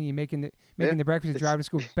next morning, you're making the breakfast, drive to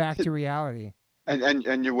school, back to reality.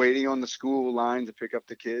 And you're waiting on the school line to pick up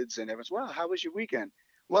the kids, and everyone's, well, how was your weekend?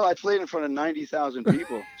 Well, I played in front of 90,000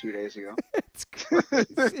 people 2 days ago. It's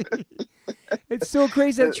crazy. It's so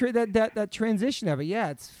crazy that transition of it.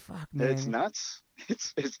 Yeah, it's fuck, man. It's nuts.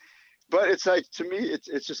 But it's like, to me,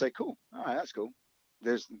 it's just like, cool. All right, that's cool.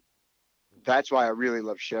 That's why I really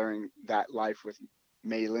love sharing that life with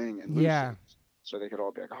Mei Ling and Lucy. Yeah. So they could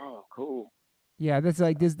all be like, oh, cool. Yeah, that's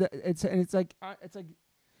like this. It's like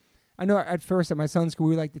I know at first at my son's school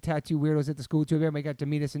we were like the tattoo weirdos at the school too. Everybody got to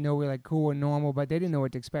meet us and know we're like cool and normal, but they didn't know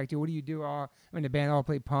what to expect. What do you do? Oh, I'm in the band. I'll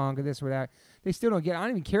play punk or this or that. They still don't get it. I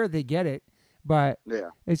don't even care if they get it, but Yeah.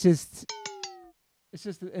 it's just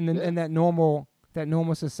in that normal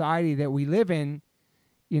society that we live in.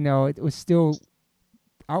 You know, it was still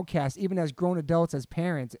outcast, even as grown adults, as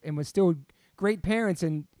parents, and was still great parents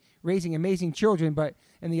and raising amazing children, but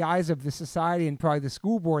in the eyes of the society and probably the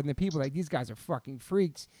school board and the people, like, these guys are fucking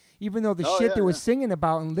freaks. Even though the shit they were singing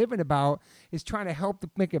about and living about is trying to help to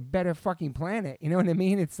make a better fucking planet. You know what I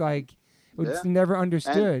mean? It's like, it's never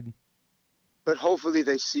understood. But hopefully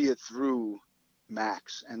they see it through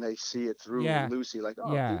Max and they see it through Lucy. Like,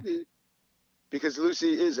 because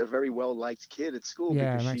Lucy is a very well-liked kid at school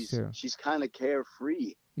because she's kind of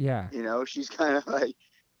carefree. Yeah. You know, she's kind of like,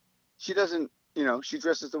 she doesn't, she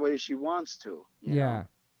dresses the way she wants to. You know?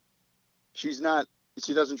 She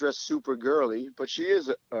doesn't dress super girly, but she is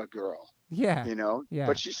a girl. Yeah. Yeah.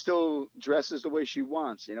 But she still dresses the way she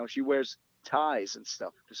wants. She wears ties and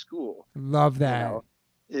stuff to school. Love that.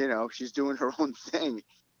 She's doing her own thing.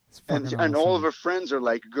 And and all of her friends are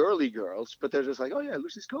like girly girls, but they're just like, oh yeah,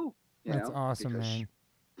 Lucy's cool. That's awesome, man.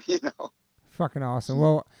 Fucking awesome.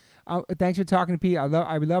 Well, thanks for talking to Pete. I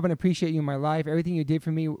love and appreciate you in my life. Everything you did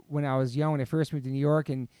for me when I was young, when I first moved to New York,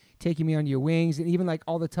 and taking me under your wings, and even like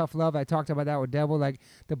all the tough love. I talked about that with Devil, like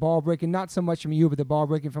the ball breaking, not so much from you, but the ball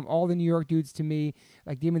breaking from all the New York dudes to me.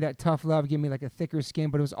 Like, give me that tough love, give me like a thicker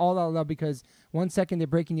skin. But it was all out love because one second they're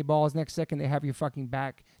breaking your balls, next second they have your fucking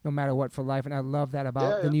back, no matter what, for life. And I love that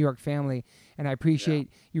about the New York family. And I appreciate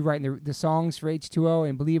you writing the songs for H2O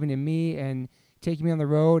and believing in me and taking me on the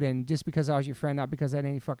road, and just because I was your friend, not because I had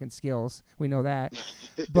any fucking skills. We know that.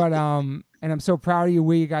 But And I'm so proud of you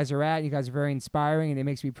where you guys are at. You guys are very inspiring, and it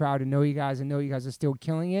makes me proud to know you guys and know you guys are still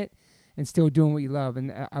killing it and still doing what you love.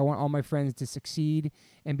 And I want all my friends to succeed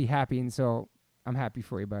and be happy. And so I'm happy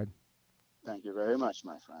for you, bud. Thank you very much,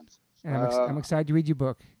 my friend. And I'm excited to read your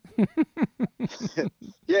book.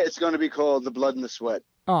 Yeah, it's going to be called The Blood and the Sweat.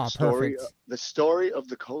 Oh, perfect. The story of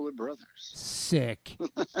the Kohler brothers. Sick.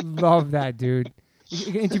 Love that, dude.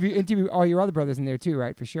 You can interview all your other brothers in there too,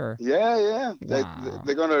 right? For sure. Yeah. Wow.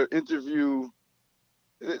 They're going to interview.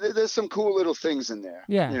 There's some cool little things in there.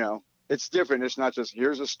 Yeah. You know, it's different. It's not just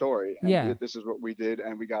here's a story. And Yeah. This is what we did,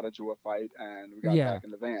 and we got into a fight, and we got Yeah. back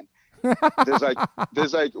in the van.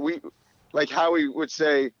 Like Howie would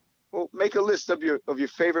say, well, make a list of your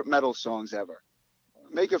favorite metal songs ever.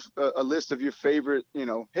 Make a list of your favorite,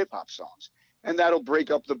 hip hop songs, and that'll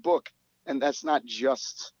break up the book. And that's not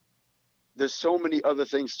just. There's so many other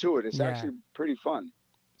things to it. It's actually pretty fun.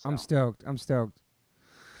 So. I'm stoked. All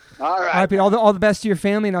right. All right, Pete. All the best to your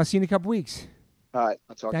family, and I'll see you in a couple weeks. All right.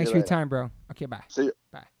 I'll talk to you Thanks later. for your time, bro. Okay, bye. See you.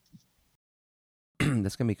 Bye.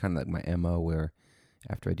 That's going to be kind of like my MO, where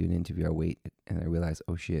after I do an interview, I wait and I realize,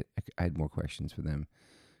 oh shit, I had more questions for them.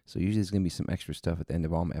 So usually there's going to be some extra stuff at the end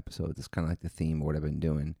of all my episodes. It's kind of like the theme or what I've been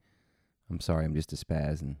doing. I'm sorry, I'm just a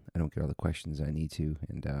spaz and I don't get all the questions I need to.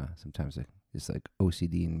 And sometimes I just like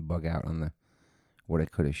OCD and bug out on what I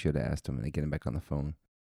could have, should have asked them, and I get them back on the phone.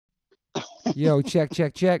 Yo, check.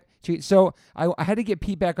 So I had to get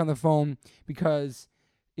Pete back on the phone because,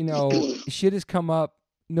 shit has come up,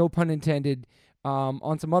 no pun intended,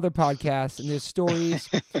 on some other podcasts, and there's stories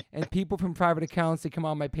and people from private accounts that come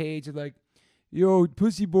on my page are like, yo,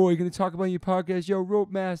 pussy boy, gonna talk about your podcast, yo, rope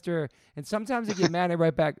master. And sometimes I get mad and I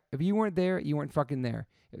write back, if you weren't there, you weren't fucking there.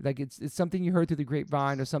 Like it's something you heard through the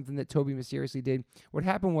grapevine or something that Toby mysteriously did. What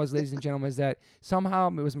happened was, ladies and gentlemen, is that somehow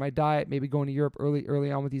it was my diet, maybe going to Europe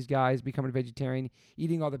early on with these guys, becoming a vegetarian,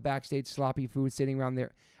 eating all the backstage sloppy food, sitting around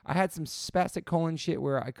there. I had some spastic colon shit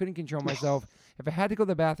where I couldn't control myself. If I had to go to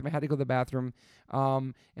the bathroom, I had to go to the bathroom.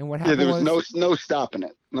 And what happened there was no stopping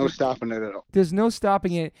it. No stopping it at all. There's no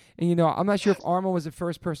stopping it. And, I'm not sure if Arma was the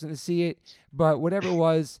first person to see it, but whatever it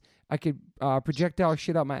was, I could projectile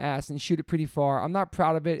shit out my ass and shoot it pretty far. I'm not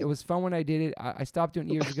proud of it. It was fun when I did it. I stopped doing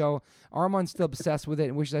it years ago. Armand's still obsessed with it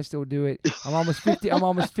and wishes I still do it. I'm almost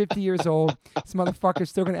 50 years old. This motherfucker's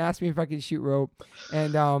still going to ask me if I can shoot rope.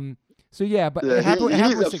 And so, yeah. But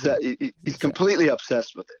he's upset. He's completely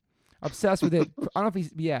obsessed with it. Obsessed with it. I don't know if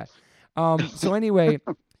he's, yeah. So anyway,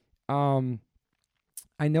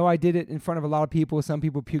 I know I did it in front of a lot of people. Some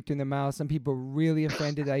people puked in their mouth. Some people really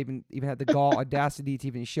offended. I even had the audacity to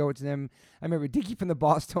even show it to them. I remember Dickie from the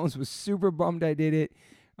Boss Tones was super bummed I did it.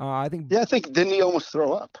 I think didn't he almost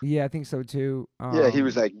throw up? Yeah, I think so too. He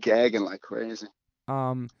was like gagging like crazy.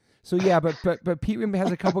 So yeah, but Pete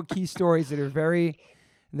has a couple key stories that are very,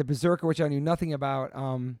 the Berserker, which I knew nothing about.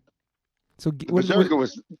 So Berserker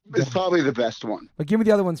was probably the best one. But give me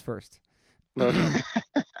the other ones first.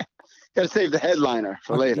 Got to save the headliner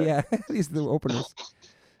for later. Yeah, these are the openers.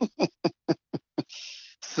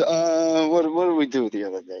 So, what did we do the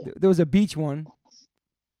other day? There was a beach one.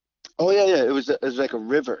 Oh yeah. It was like a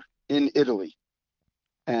river in Italy,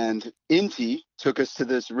 and Inti took us to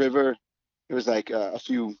this river. It was like a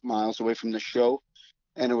few miles away from the show,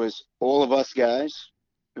 and it was all of us guys.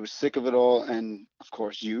 It was sick of it all, and of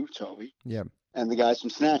course you, Toby. Yeah. And the guys from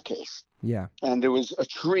Snapcase. Yeah. And there was a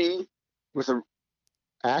tree with a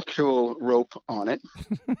actual rope on it,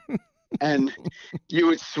 and you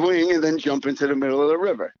would swing and then jump into the middle of the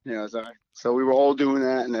river. So we were all doing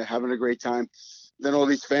that and having a great time. Then all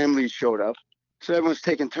these families showed up, so everyone's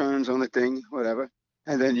taking turns on the thing, whatever.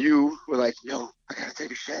 And then you were like, "Yo, I gotta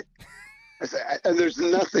take a shit," and there's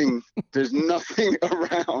nothing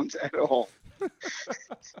around at all.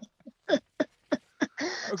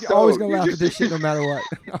 Okay, so always gonna laugh at this shit no matter what.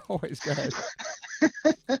 Always, go ahead.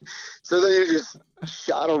 So then you just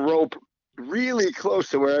shot a rope really close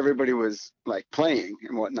to where everybody was like playing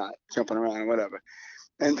and whatnot, jumping around and whatever.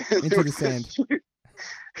 And then into the sand.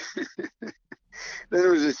 Then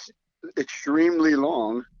there was this extremely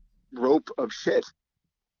long rope of shit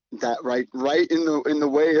that right in the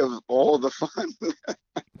way of all the fun.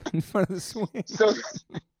 In front of the swing.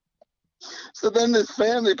 So then this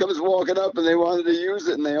family comes walking up and they wanted to use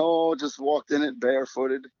it, and they all just walked in it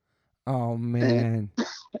barefooted. Oh man!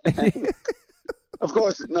 And of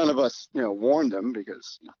course, none of us, warned them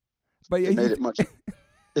because it made it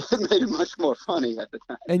much more funny at the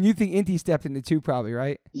time. And you think Inti stepped in it too, probably,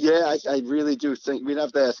 right? Yeah, I really do think we'd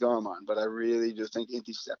have to ask Armand, but I really do think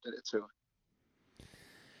Inti stepped in it too.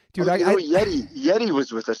 Dude, Yeti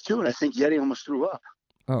was with us too, and I think Yeti almost threw up.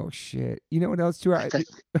 Oh shit! You know what else too?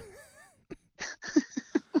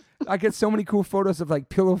 I get so many cool photos of like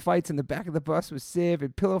pillow fights in the back of the bus with Civ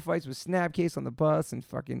and pillow fights with Snapcase on the bus and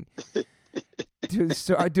fucking. Dude,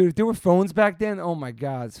 dude, there were phones back then. Oh my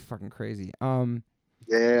god, it's fucking crazy.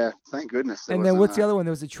 Yeah, thank goodness. And then what's the other one?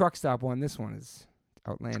 There was a truck stop one. This one is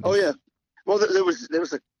outlandish. Oh yeah. Well, there was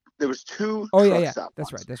two. Oh truck yeah. stop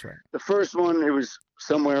That's ones. right. That's right. The first one, it was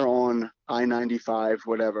somewhere on I-95,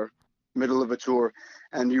 whatever, middle of a tour,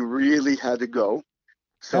 and you really had to go.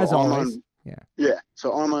 So As always. Yeah.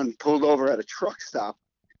 So Armand pulled over at a truck stop,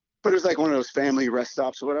 but it was like one of those family rest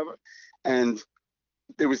stops or whatever, and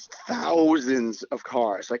there was thousands of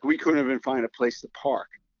cars. Like we couldn't even find a place to park.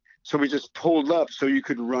 So we just pulled up so you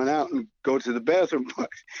could run out and go to the bathroom. But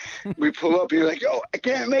we pull up, you're like, yo, I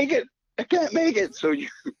can't make it. So you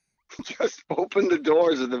just open the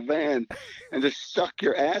doors of the van and just stuck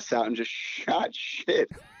your ass out and just shot shit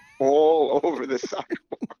all over the sidewalk.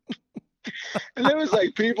 And there was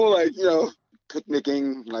like people like,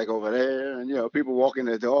 picnicking like over there and, people walking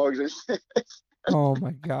their dogs and shit. Oh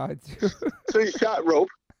my god. Dude. So you shot rope,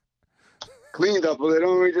 cleaned up a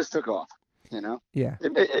little, and we just took off. Yeah.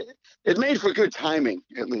 It made for good timing,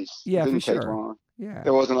 at least. Yeah, it didn't for take sure. long. Yeah.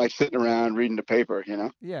 It wasn't like sitting around reading the paper,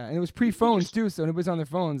 Yeah, and it was pre-phones too, so it was on their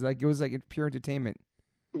phones. Like it was like pure entertainment.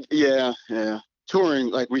 Yeah. Touring,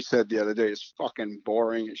 like we said the other day, is fucking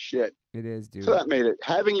boring as shit. It is, dude. So that made it.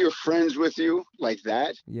 Having your friends with you like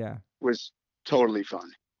that Yeah. was totally fun.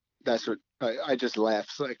 That's what I just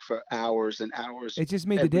laughed like for hours and hours. It just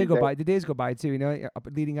made the day go by. The days go by too,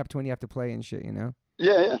 leading up to when you have to play and shit,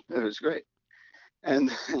 Yeah, it was great.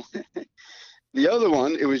 And the other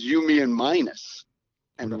one, it was you, me, and Minus.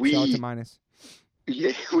 And Shout out to Minus.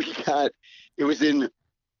 Yeah, it was in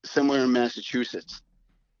somewhere in Massachusetts.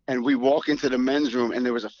 And we walk into the men's room and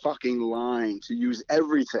there was a fucking line to use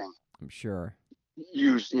everything. I'm sure.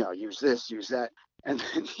 Use this, use that. And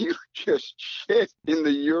then you just shit in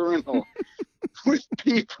the urinal with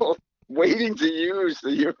people waiting to use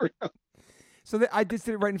the urinal. So I just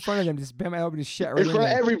did it right in front of them, just bam, I opened his shit right In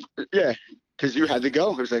front of because you had to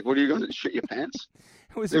go. It was like, what are you going to shit your pants?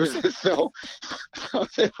 It was So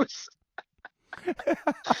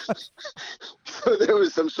there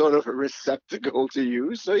was some sort of a receptacle to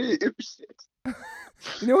use. So you shit.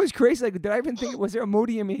 What's crazy? Like, did I even think was there a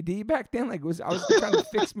Modium AD back then? Like, I was trying to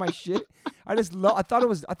fix my shit. I thought it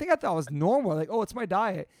was normal. Like, oh, it's my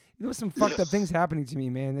diet. There was some fucked up things happening to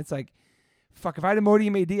me, man. It's like, fuck. If I had a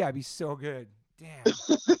Modium AD, I'd be so good. Damn.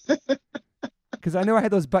 Because I know I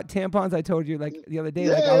had those butt tampons I told you like the other day.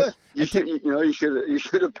 Yeah, you should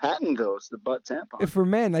have patented those, the butt tampons. For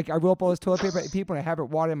men, like I roll up all this toilet paper at people and I have it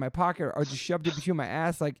water in my pocket or just shoved it between my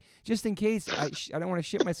ass, like just in case I don't want to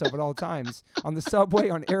shit myself at all times on the subway,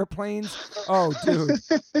 on airplanes. Oh, dude,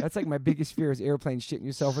 that's like my biggest fear is airplanes shitting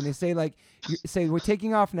yourself. When they say like, we're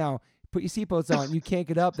taking off now, put your seatbelts on, you can't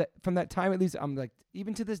get up. That from that time at least, I'm like,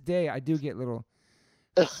 even to this day, I do get little.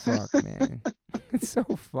 Fuck, man, it's so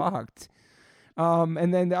fucked.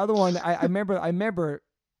 And then the other one, I remember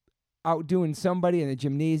outdoing somebody in a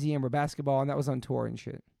gymnasium or basketball, and that was on tour and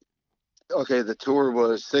shit. Okay, the tour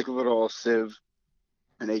was Sick of It All, Civ,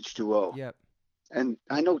 and H2O. Yep. And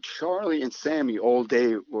I know Charlie and Sammy all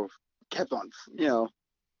day kept on,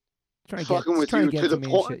 fucking with you to the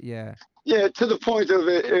point. Yeah. Yeah, to the point of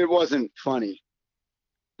it wasn't funny.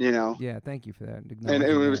 Yeah, thank you for that. And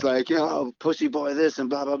it was like, pussy boy this and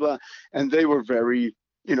blah, blah, blah. And they were very,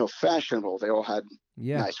 fashionable. They all had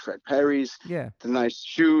nice Fred Perrys, the nice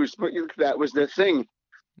shoes, but that was their thing.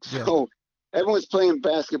 So everyone's playing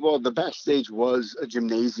basketball. The backstage was a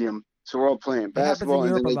gymnasium. So we're all playing basketball.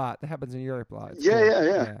 That happens in Europe a lot.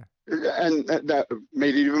 Yeah. And that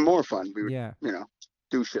made it even more fun. We would,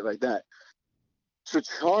 do shit like that. So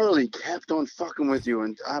Charlie kept on fucking with you,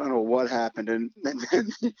 and I don't know what happened. And then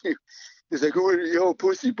he's like, yo,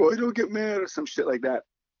 pussy boy, don't get mad, or some shit like that.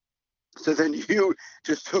 So then you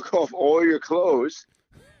just took off all your clothes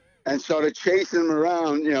and started chasing him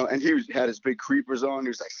around, and he had his big creepers on. He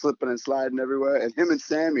was like slipping and sliding everywhere. And him and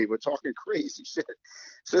Sammy were talking crazy shit.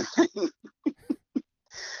 So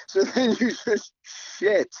then you just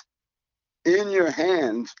shit in your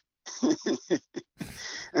hand.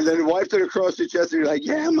 And then wiped it across your chest, and you're like,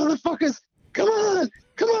 yeah, motherfuckers, come on,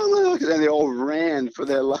 motherfuckers. And they all ran for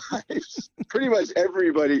their lives. Pretty much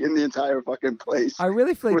everybody in the entire fucking place. I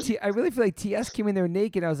really feel like TS came in there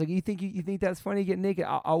naked. I was like, you think that's funny, get naked?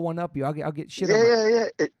 I'll one up you. I'll get shit on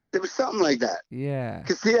Yeah. It was something like that. Yeah.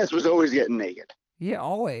 Because TS was always getting naked. Yeah,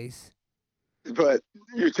 always. But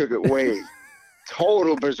you took it way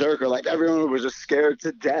total berserker. Like everyone was just scared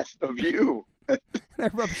to death of you. I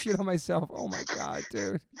rubbed shit on myself. Oh my god,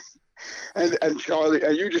 dude. and Charlie,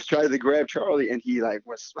 and you just tried to grab Charlie, and he like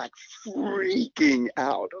was like freaking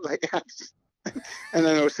out. Like, and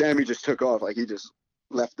I know Sammy just took off, like he just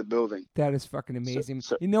left the building. That is fucking amazing.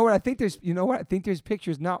 So- you know what? I think there's. You know what? I think there's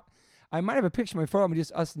pictures now. I might have a picture of my phone of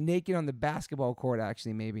just us naked on the basketball court.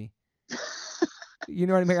 Actually, maybe. You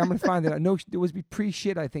know what I mean? I'm gonna find that. No, it was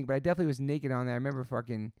pre-shit, I think, but I definitely was naked on there. I remember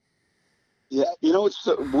fucking. Yeah, you know what's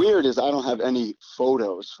so weird is I don't have any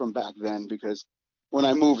photos from back then because when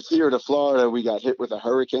I moved here to Florida, we got hit with a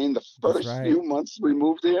hurricane the first right. few months we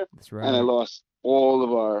moved here, That's right. and I lost all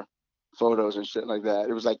of our photos and shit like that.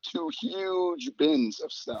 It was like 2 huge bins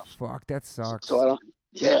of stuff. Fuck, that sucks. So I don't.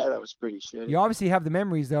 Yeah, that was pretty shitty. You obviously have the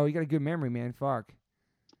memories though. You got a good memory, man. Fuck.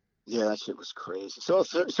 Yeah, that shit was crazy. So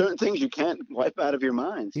certain things you can't wipe out of your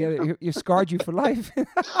mind. Yeah, you scarred you for life.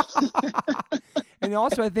 And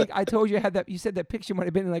also, I think I told you I had that. You said that picture might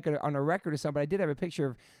have been like on a record or something. But I did have a picture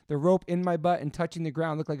of the rope in my butt and touching the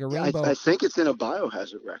ground, looked like a rainbow. I think it's in a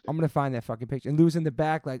Biohazard record. I'm gonna find that fucking picture and losing the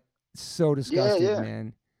back, like so disgusting, yeah.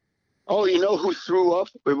 man. Oh, you know who threw up?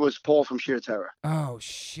 It was Paul from Sheer Terror. Oh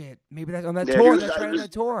shit, maybe that's on that Yeah, tour. he was- That's right on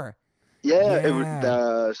that tour. Yeah, it Yeah.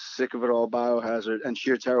 was Sick of It All, Biohazard, and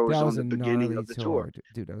Sheer Terror was That on was the a beginning gnarly of the tour.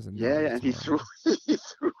 dude. That was a Yeah, gnarly and he tour. threw, he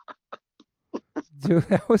threw. Dude,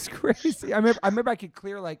 that was crazy. I remember I could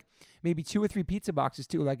clear like maybe 2 or 3 pizza boxes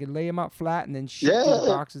too. Like I'd lay them out flat and then shit through the Yeah.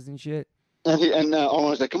 boxes and shit. And Owen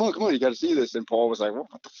was like, "Come on, you got to see this." And Paul was like,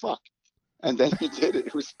 "What the fuck?" And then he did it.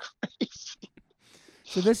 It was crazy.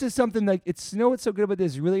 So this is something like it's what's so good about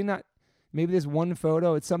this. Really not. Maybe there's one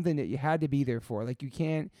photo. It's something that you had to be there for. Like you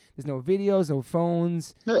can't. There's no videos, no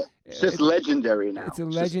phones. Yeah, it's just legendary now. It's a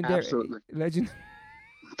Just legendary absolutely. legend.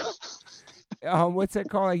 What's that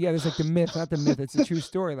called? Yeah, there's like the myth, not the myth. It's a true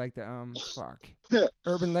story. Like the fuck, Yeah.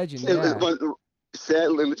 urban legend. It- Yeah. but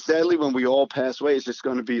sadly, when we all pass away, it's just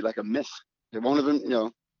going to be like a myth. One of them,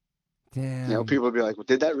 Damn. people will be like, "Well,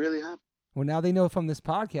 did that really happen?" Well, now they know from this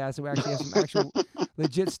podcast that we actually have some actual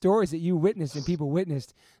legit stories that you witnessed and people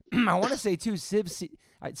witnessed. I want to say too, Civ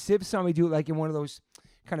saw me do it like in one of those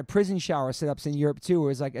kind of prison shower setups in Europe too. It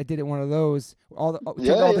was like I did it one of those. Took all the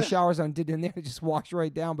Yeah. showers on, did in there, just washed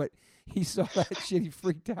right down. But he saw that shit, he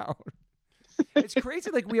freaked out. It's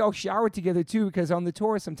crazy, like we all showered together too, because on the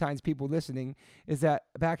tour sometimes people listening is that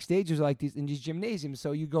backstage is like these in these gymnasiums.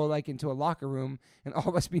 So you go like into a locker room and all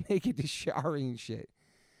of us be naked just showering and shit.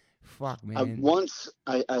 Fuck, man. Once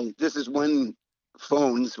this is when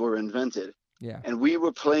phones were invented, Yeah. and we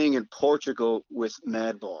were playing in Portugal with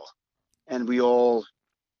Madball, and we all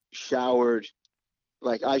showered.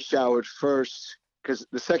 Like I showered first because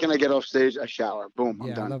the second I get off stage, I shower. Boom, I'm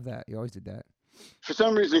Yeah, I done. love that. You always did that. For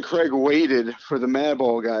some reason, Craig waited for the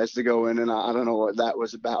Madball guys to go in, and I don't know what that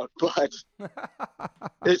was about, but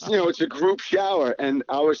it's a group shower, and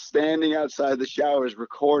I was standing outside the showers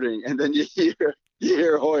recording, and then you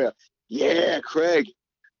hear Hoya, "Yeah, Craig,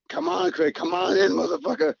 come on, Craig, come on in,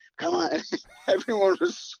 motherfucker, come on!" Everyone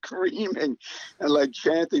was screaming and like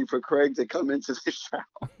chanting for Craig to come into the shower.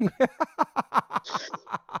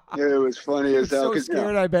 Yeah, it was funny as hell. So 'cause,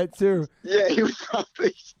 scared, I bet too. yeah, he was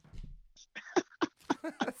probably.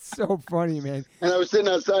 That's so funny, man. And I was sitting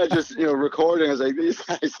outside just recording. I was like, these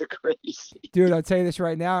guys are crazy. Dude, I'll tell you this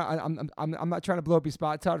right now. I'm not trying to blow up your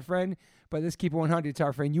spot, Todd friend, but let's keep it 100,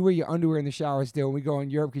 Todd friend. You wear your underwear in the shower still when we go in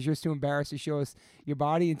Europe because you're too embarrassed to show us your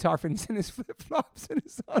body, and Todd friend's in his flip flops and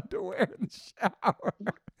his underwear in the shower.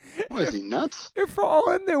 What is he, nuts? If we're all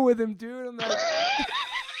in there with him, dude, I'm like.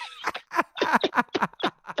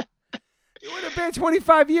 It would have been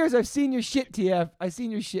 25 years. I've seen your shit, TF. I've seen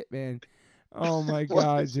your shit, man. Oh my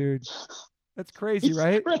God, dude. That's crazy, He's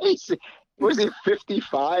right? crazy. Was he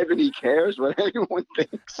 55 and he cares what anyone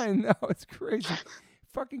thinks? I know, it's crazy.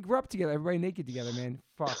 Fucking grew up together, everybody naked together, man.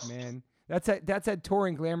 Fuck, man. That's that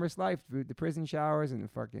touring glamorous life, dude. The prison showers and the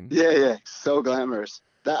fucking. Yeah, so glamorous.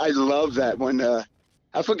 I love that when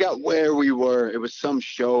I forgot where we were. It was some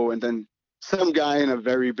show, and then some guy in a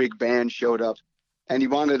very big band showed up, and he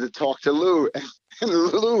wanted to talk to Lou, and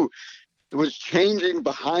Lou was changing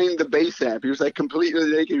behind the bass amp. He was like completely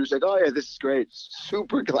naked. He was like, "Oh yeah, this is great,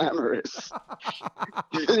 super glamorous.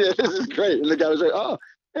 Yeah, this is great." And the guy was like, "Oh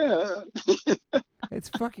yeah." It's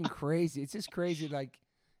fucking crazy. It's just crazy. Like,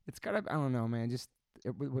 it's gotta. I don't know, man. Just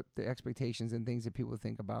with the expectations and things that people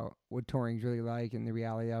think about what touring's really like and the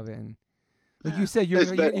reality of it. And like you said, you're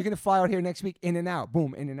gonna fly out here next week, in and out,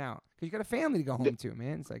 boom, in and out, because you got a family to go home to,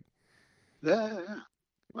 man. It's like, Yeah.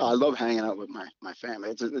 Well, I love hanging out with my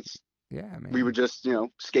family. It's yeah, man. we were just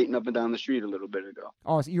skating up and down the street a little bit ago.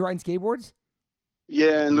 Oh, so you riding skateboards?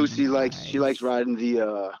 Yeah, and Lucy likes Nice. riding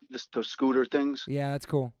those scooter things. Yeah, that's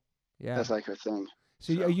cool. Yeah. That's like her thing.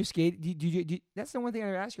 So are you skate? That's the one thing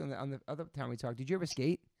I asked you on the other time we talked. Did you ever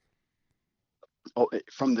skate? Oh,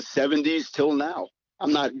 from the 70s till now.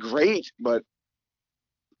 I'm not great, but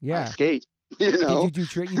I skate. You know.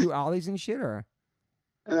 Did you do ollies and shit or?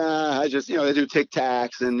 I just, they do Tic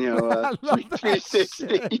Tacs and, I love that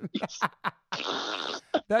 360s.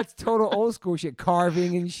 That's total old school shit,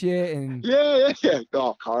 carving and shit. And Yeah.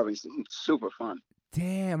 Oh, carving's super fun.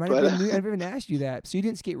 Damn, I never even asked you that. So you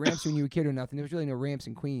didn't skate ramps when you were a kid or nothing? There was really no ramps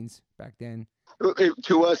in Queens back then.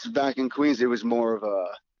 To us back in Queens, it was more of a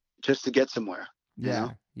just to get somewhere.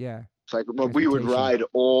 Yeah. It's like, but we would ride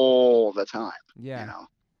all the time. Yeah. You know.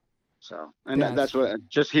 So, and that's what,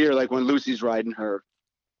 just here, like when Lucy's riding her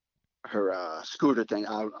scooter thing,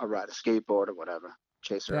 I'll ride a skateboard or whatever,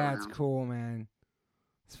 chase her around. That's cool, man.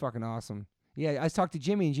 It's fucking awesome. Yeah, I talked to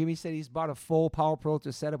Jimmy, and Jimmy said he's bought a full Power Pro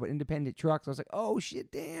to set up with independent trucks. I was like, oh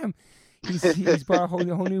shit, damn. He's bought a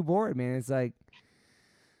whole new board, man. It's like,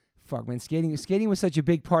 fuck, man. Skating was such a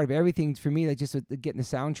big part of everything for me. Like just getting the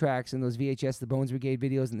soundtracks and those VHS, the Bones Brigade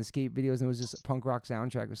videos and the skate videos, and it was just a punk rock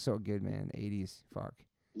soundtrack. It was so good, man. The 80s, fuck.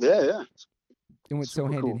 Yeah. It went so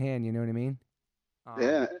hand in hand. You know what I mean?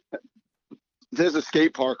 Yeah. There's a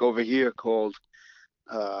skate park over here called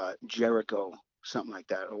Jericho, something like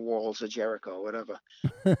that, or Walls of Jericho, whatever.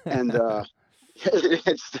 And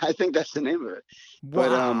I think that's the name of it.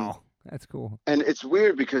 Wow, but, that's cool. And it's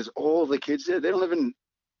weird because all the kids there, they're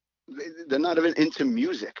not even into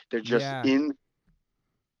music. They're just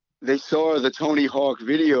they saw the Tony Hawk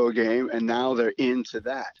video game and now they're into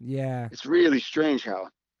that. Yeah. It's really strange how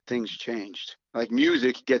things changed. Like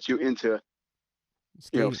music gets you into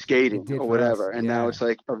skating or whatever. And now it's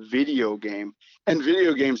like a video game. And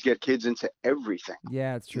video games get kids into everything.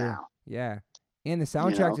 Yeah, it's true. Now. Yeah. And the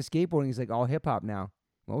soundtrack to skateboarding is like all hip hop now.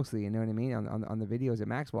 Mostly, you know what I mean? On the videos that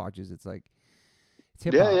Max watches, it's like it's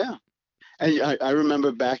hip hop. Yeah. And I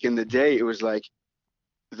remember back in the day, it was like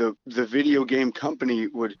the video game company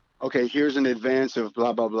would, okay, here's an advance of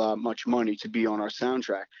blah, blah, blah, much money to be on our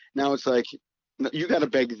soundtrack. Now it's like, you got to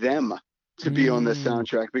beg them to be on the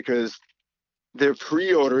soundtrack because their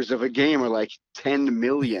pre-orders of a game are like 10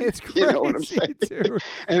 million. It's crazy, you know what I'm saying? Too.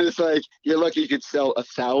 And it's like, you're lucky you could sell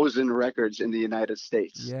 1,000 records in the United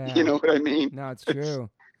States. Yeah. You know what I mean? No, it's true.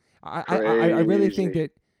 I really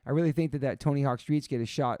think that Tony Hawk Street Skate has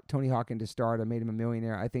shot Tony Hawk into stardom, made him a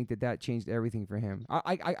millionaire. I think that changed everything for him.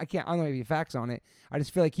 I don't know any facts on it. I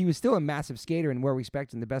just feel like he was still a massive skater and well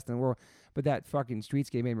respected and the best in the world. But that fucking Street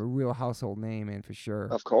Skate made him a real household name, man, for sure.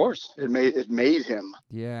 Of course, it made him.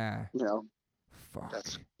 Yeah. You know. Fuck.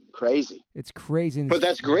 That's crazy. It's crazy. But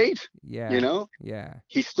that's great. Yeah. You know? Yeah.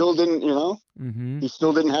 He still didn't, he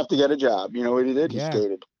still didn't have to get a job. You know what he did? Yeah. He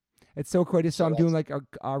skated. It's so cool. I just saw him doing like a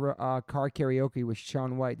car karaoke with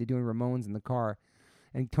Shaun White. They're doing Ramones in the car.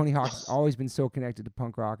 And Tony Hawk's always been so connected to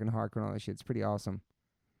punk rock and hardcore and all that shit. It's pretty awesome.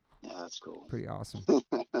 Yeah, that's cool. Pretty awesome.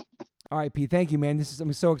 All right, Pete, thank you, man.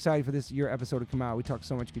 I'm so excited for your episode to come out. We talked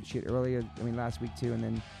so much good shit earlier. I mean, last week too, and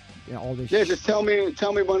then all this. Yeah, just tell me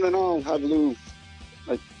when and I'll have Lou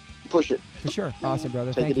push it. For sure. Awesome,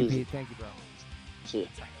 brother. Thank you, Pete. Thank you, bro. See you.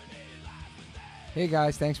 Hey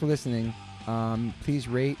guys, thanks for listening. Please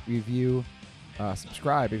rate, review,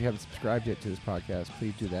 subscribe. If you haven't subscribed yet to this podcast,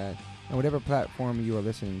 please do that. And whatever platform you are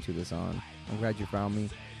listening to this on, I'm glad you found me.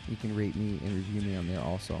 You can rate me and review me on there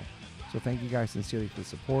also. So thank you guys sincerely for the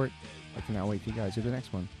support. I cannot wait for you guys to the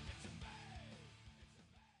next one.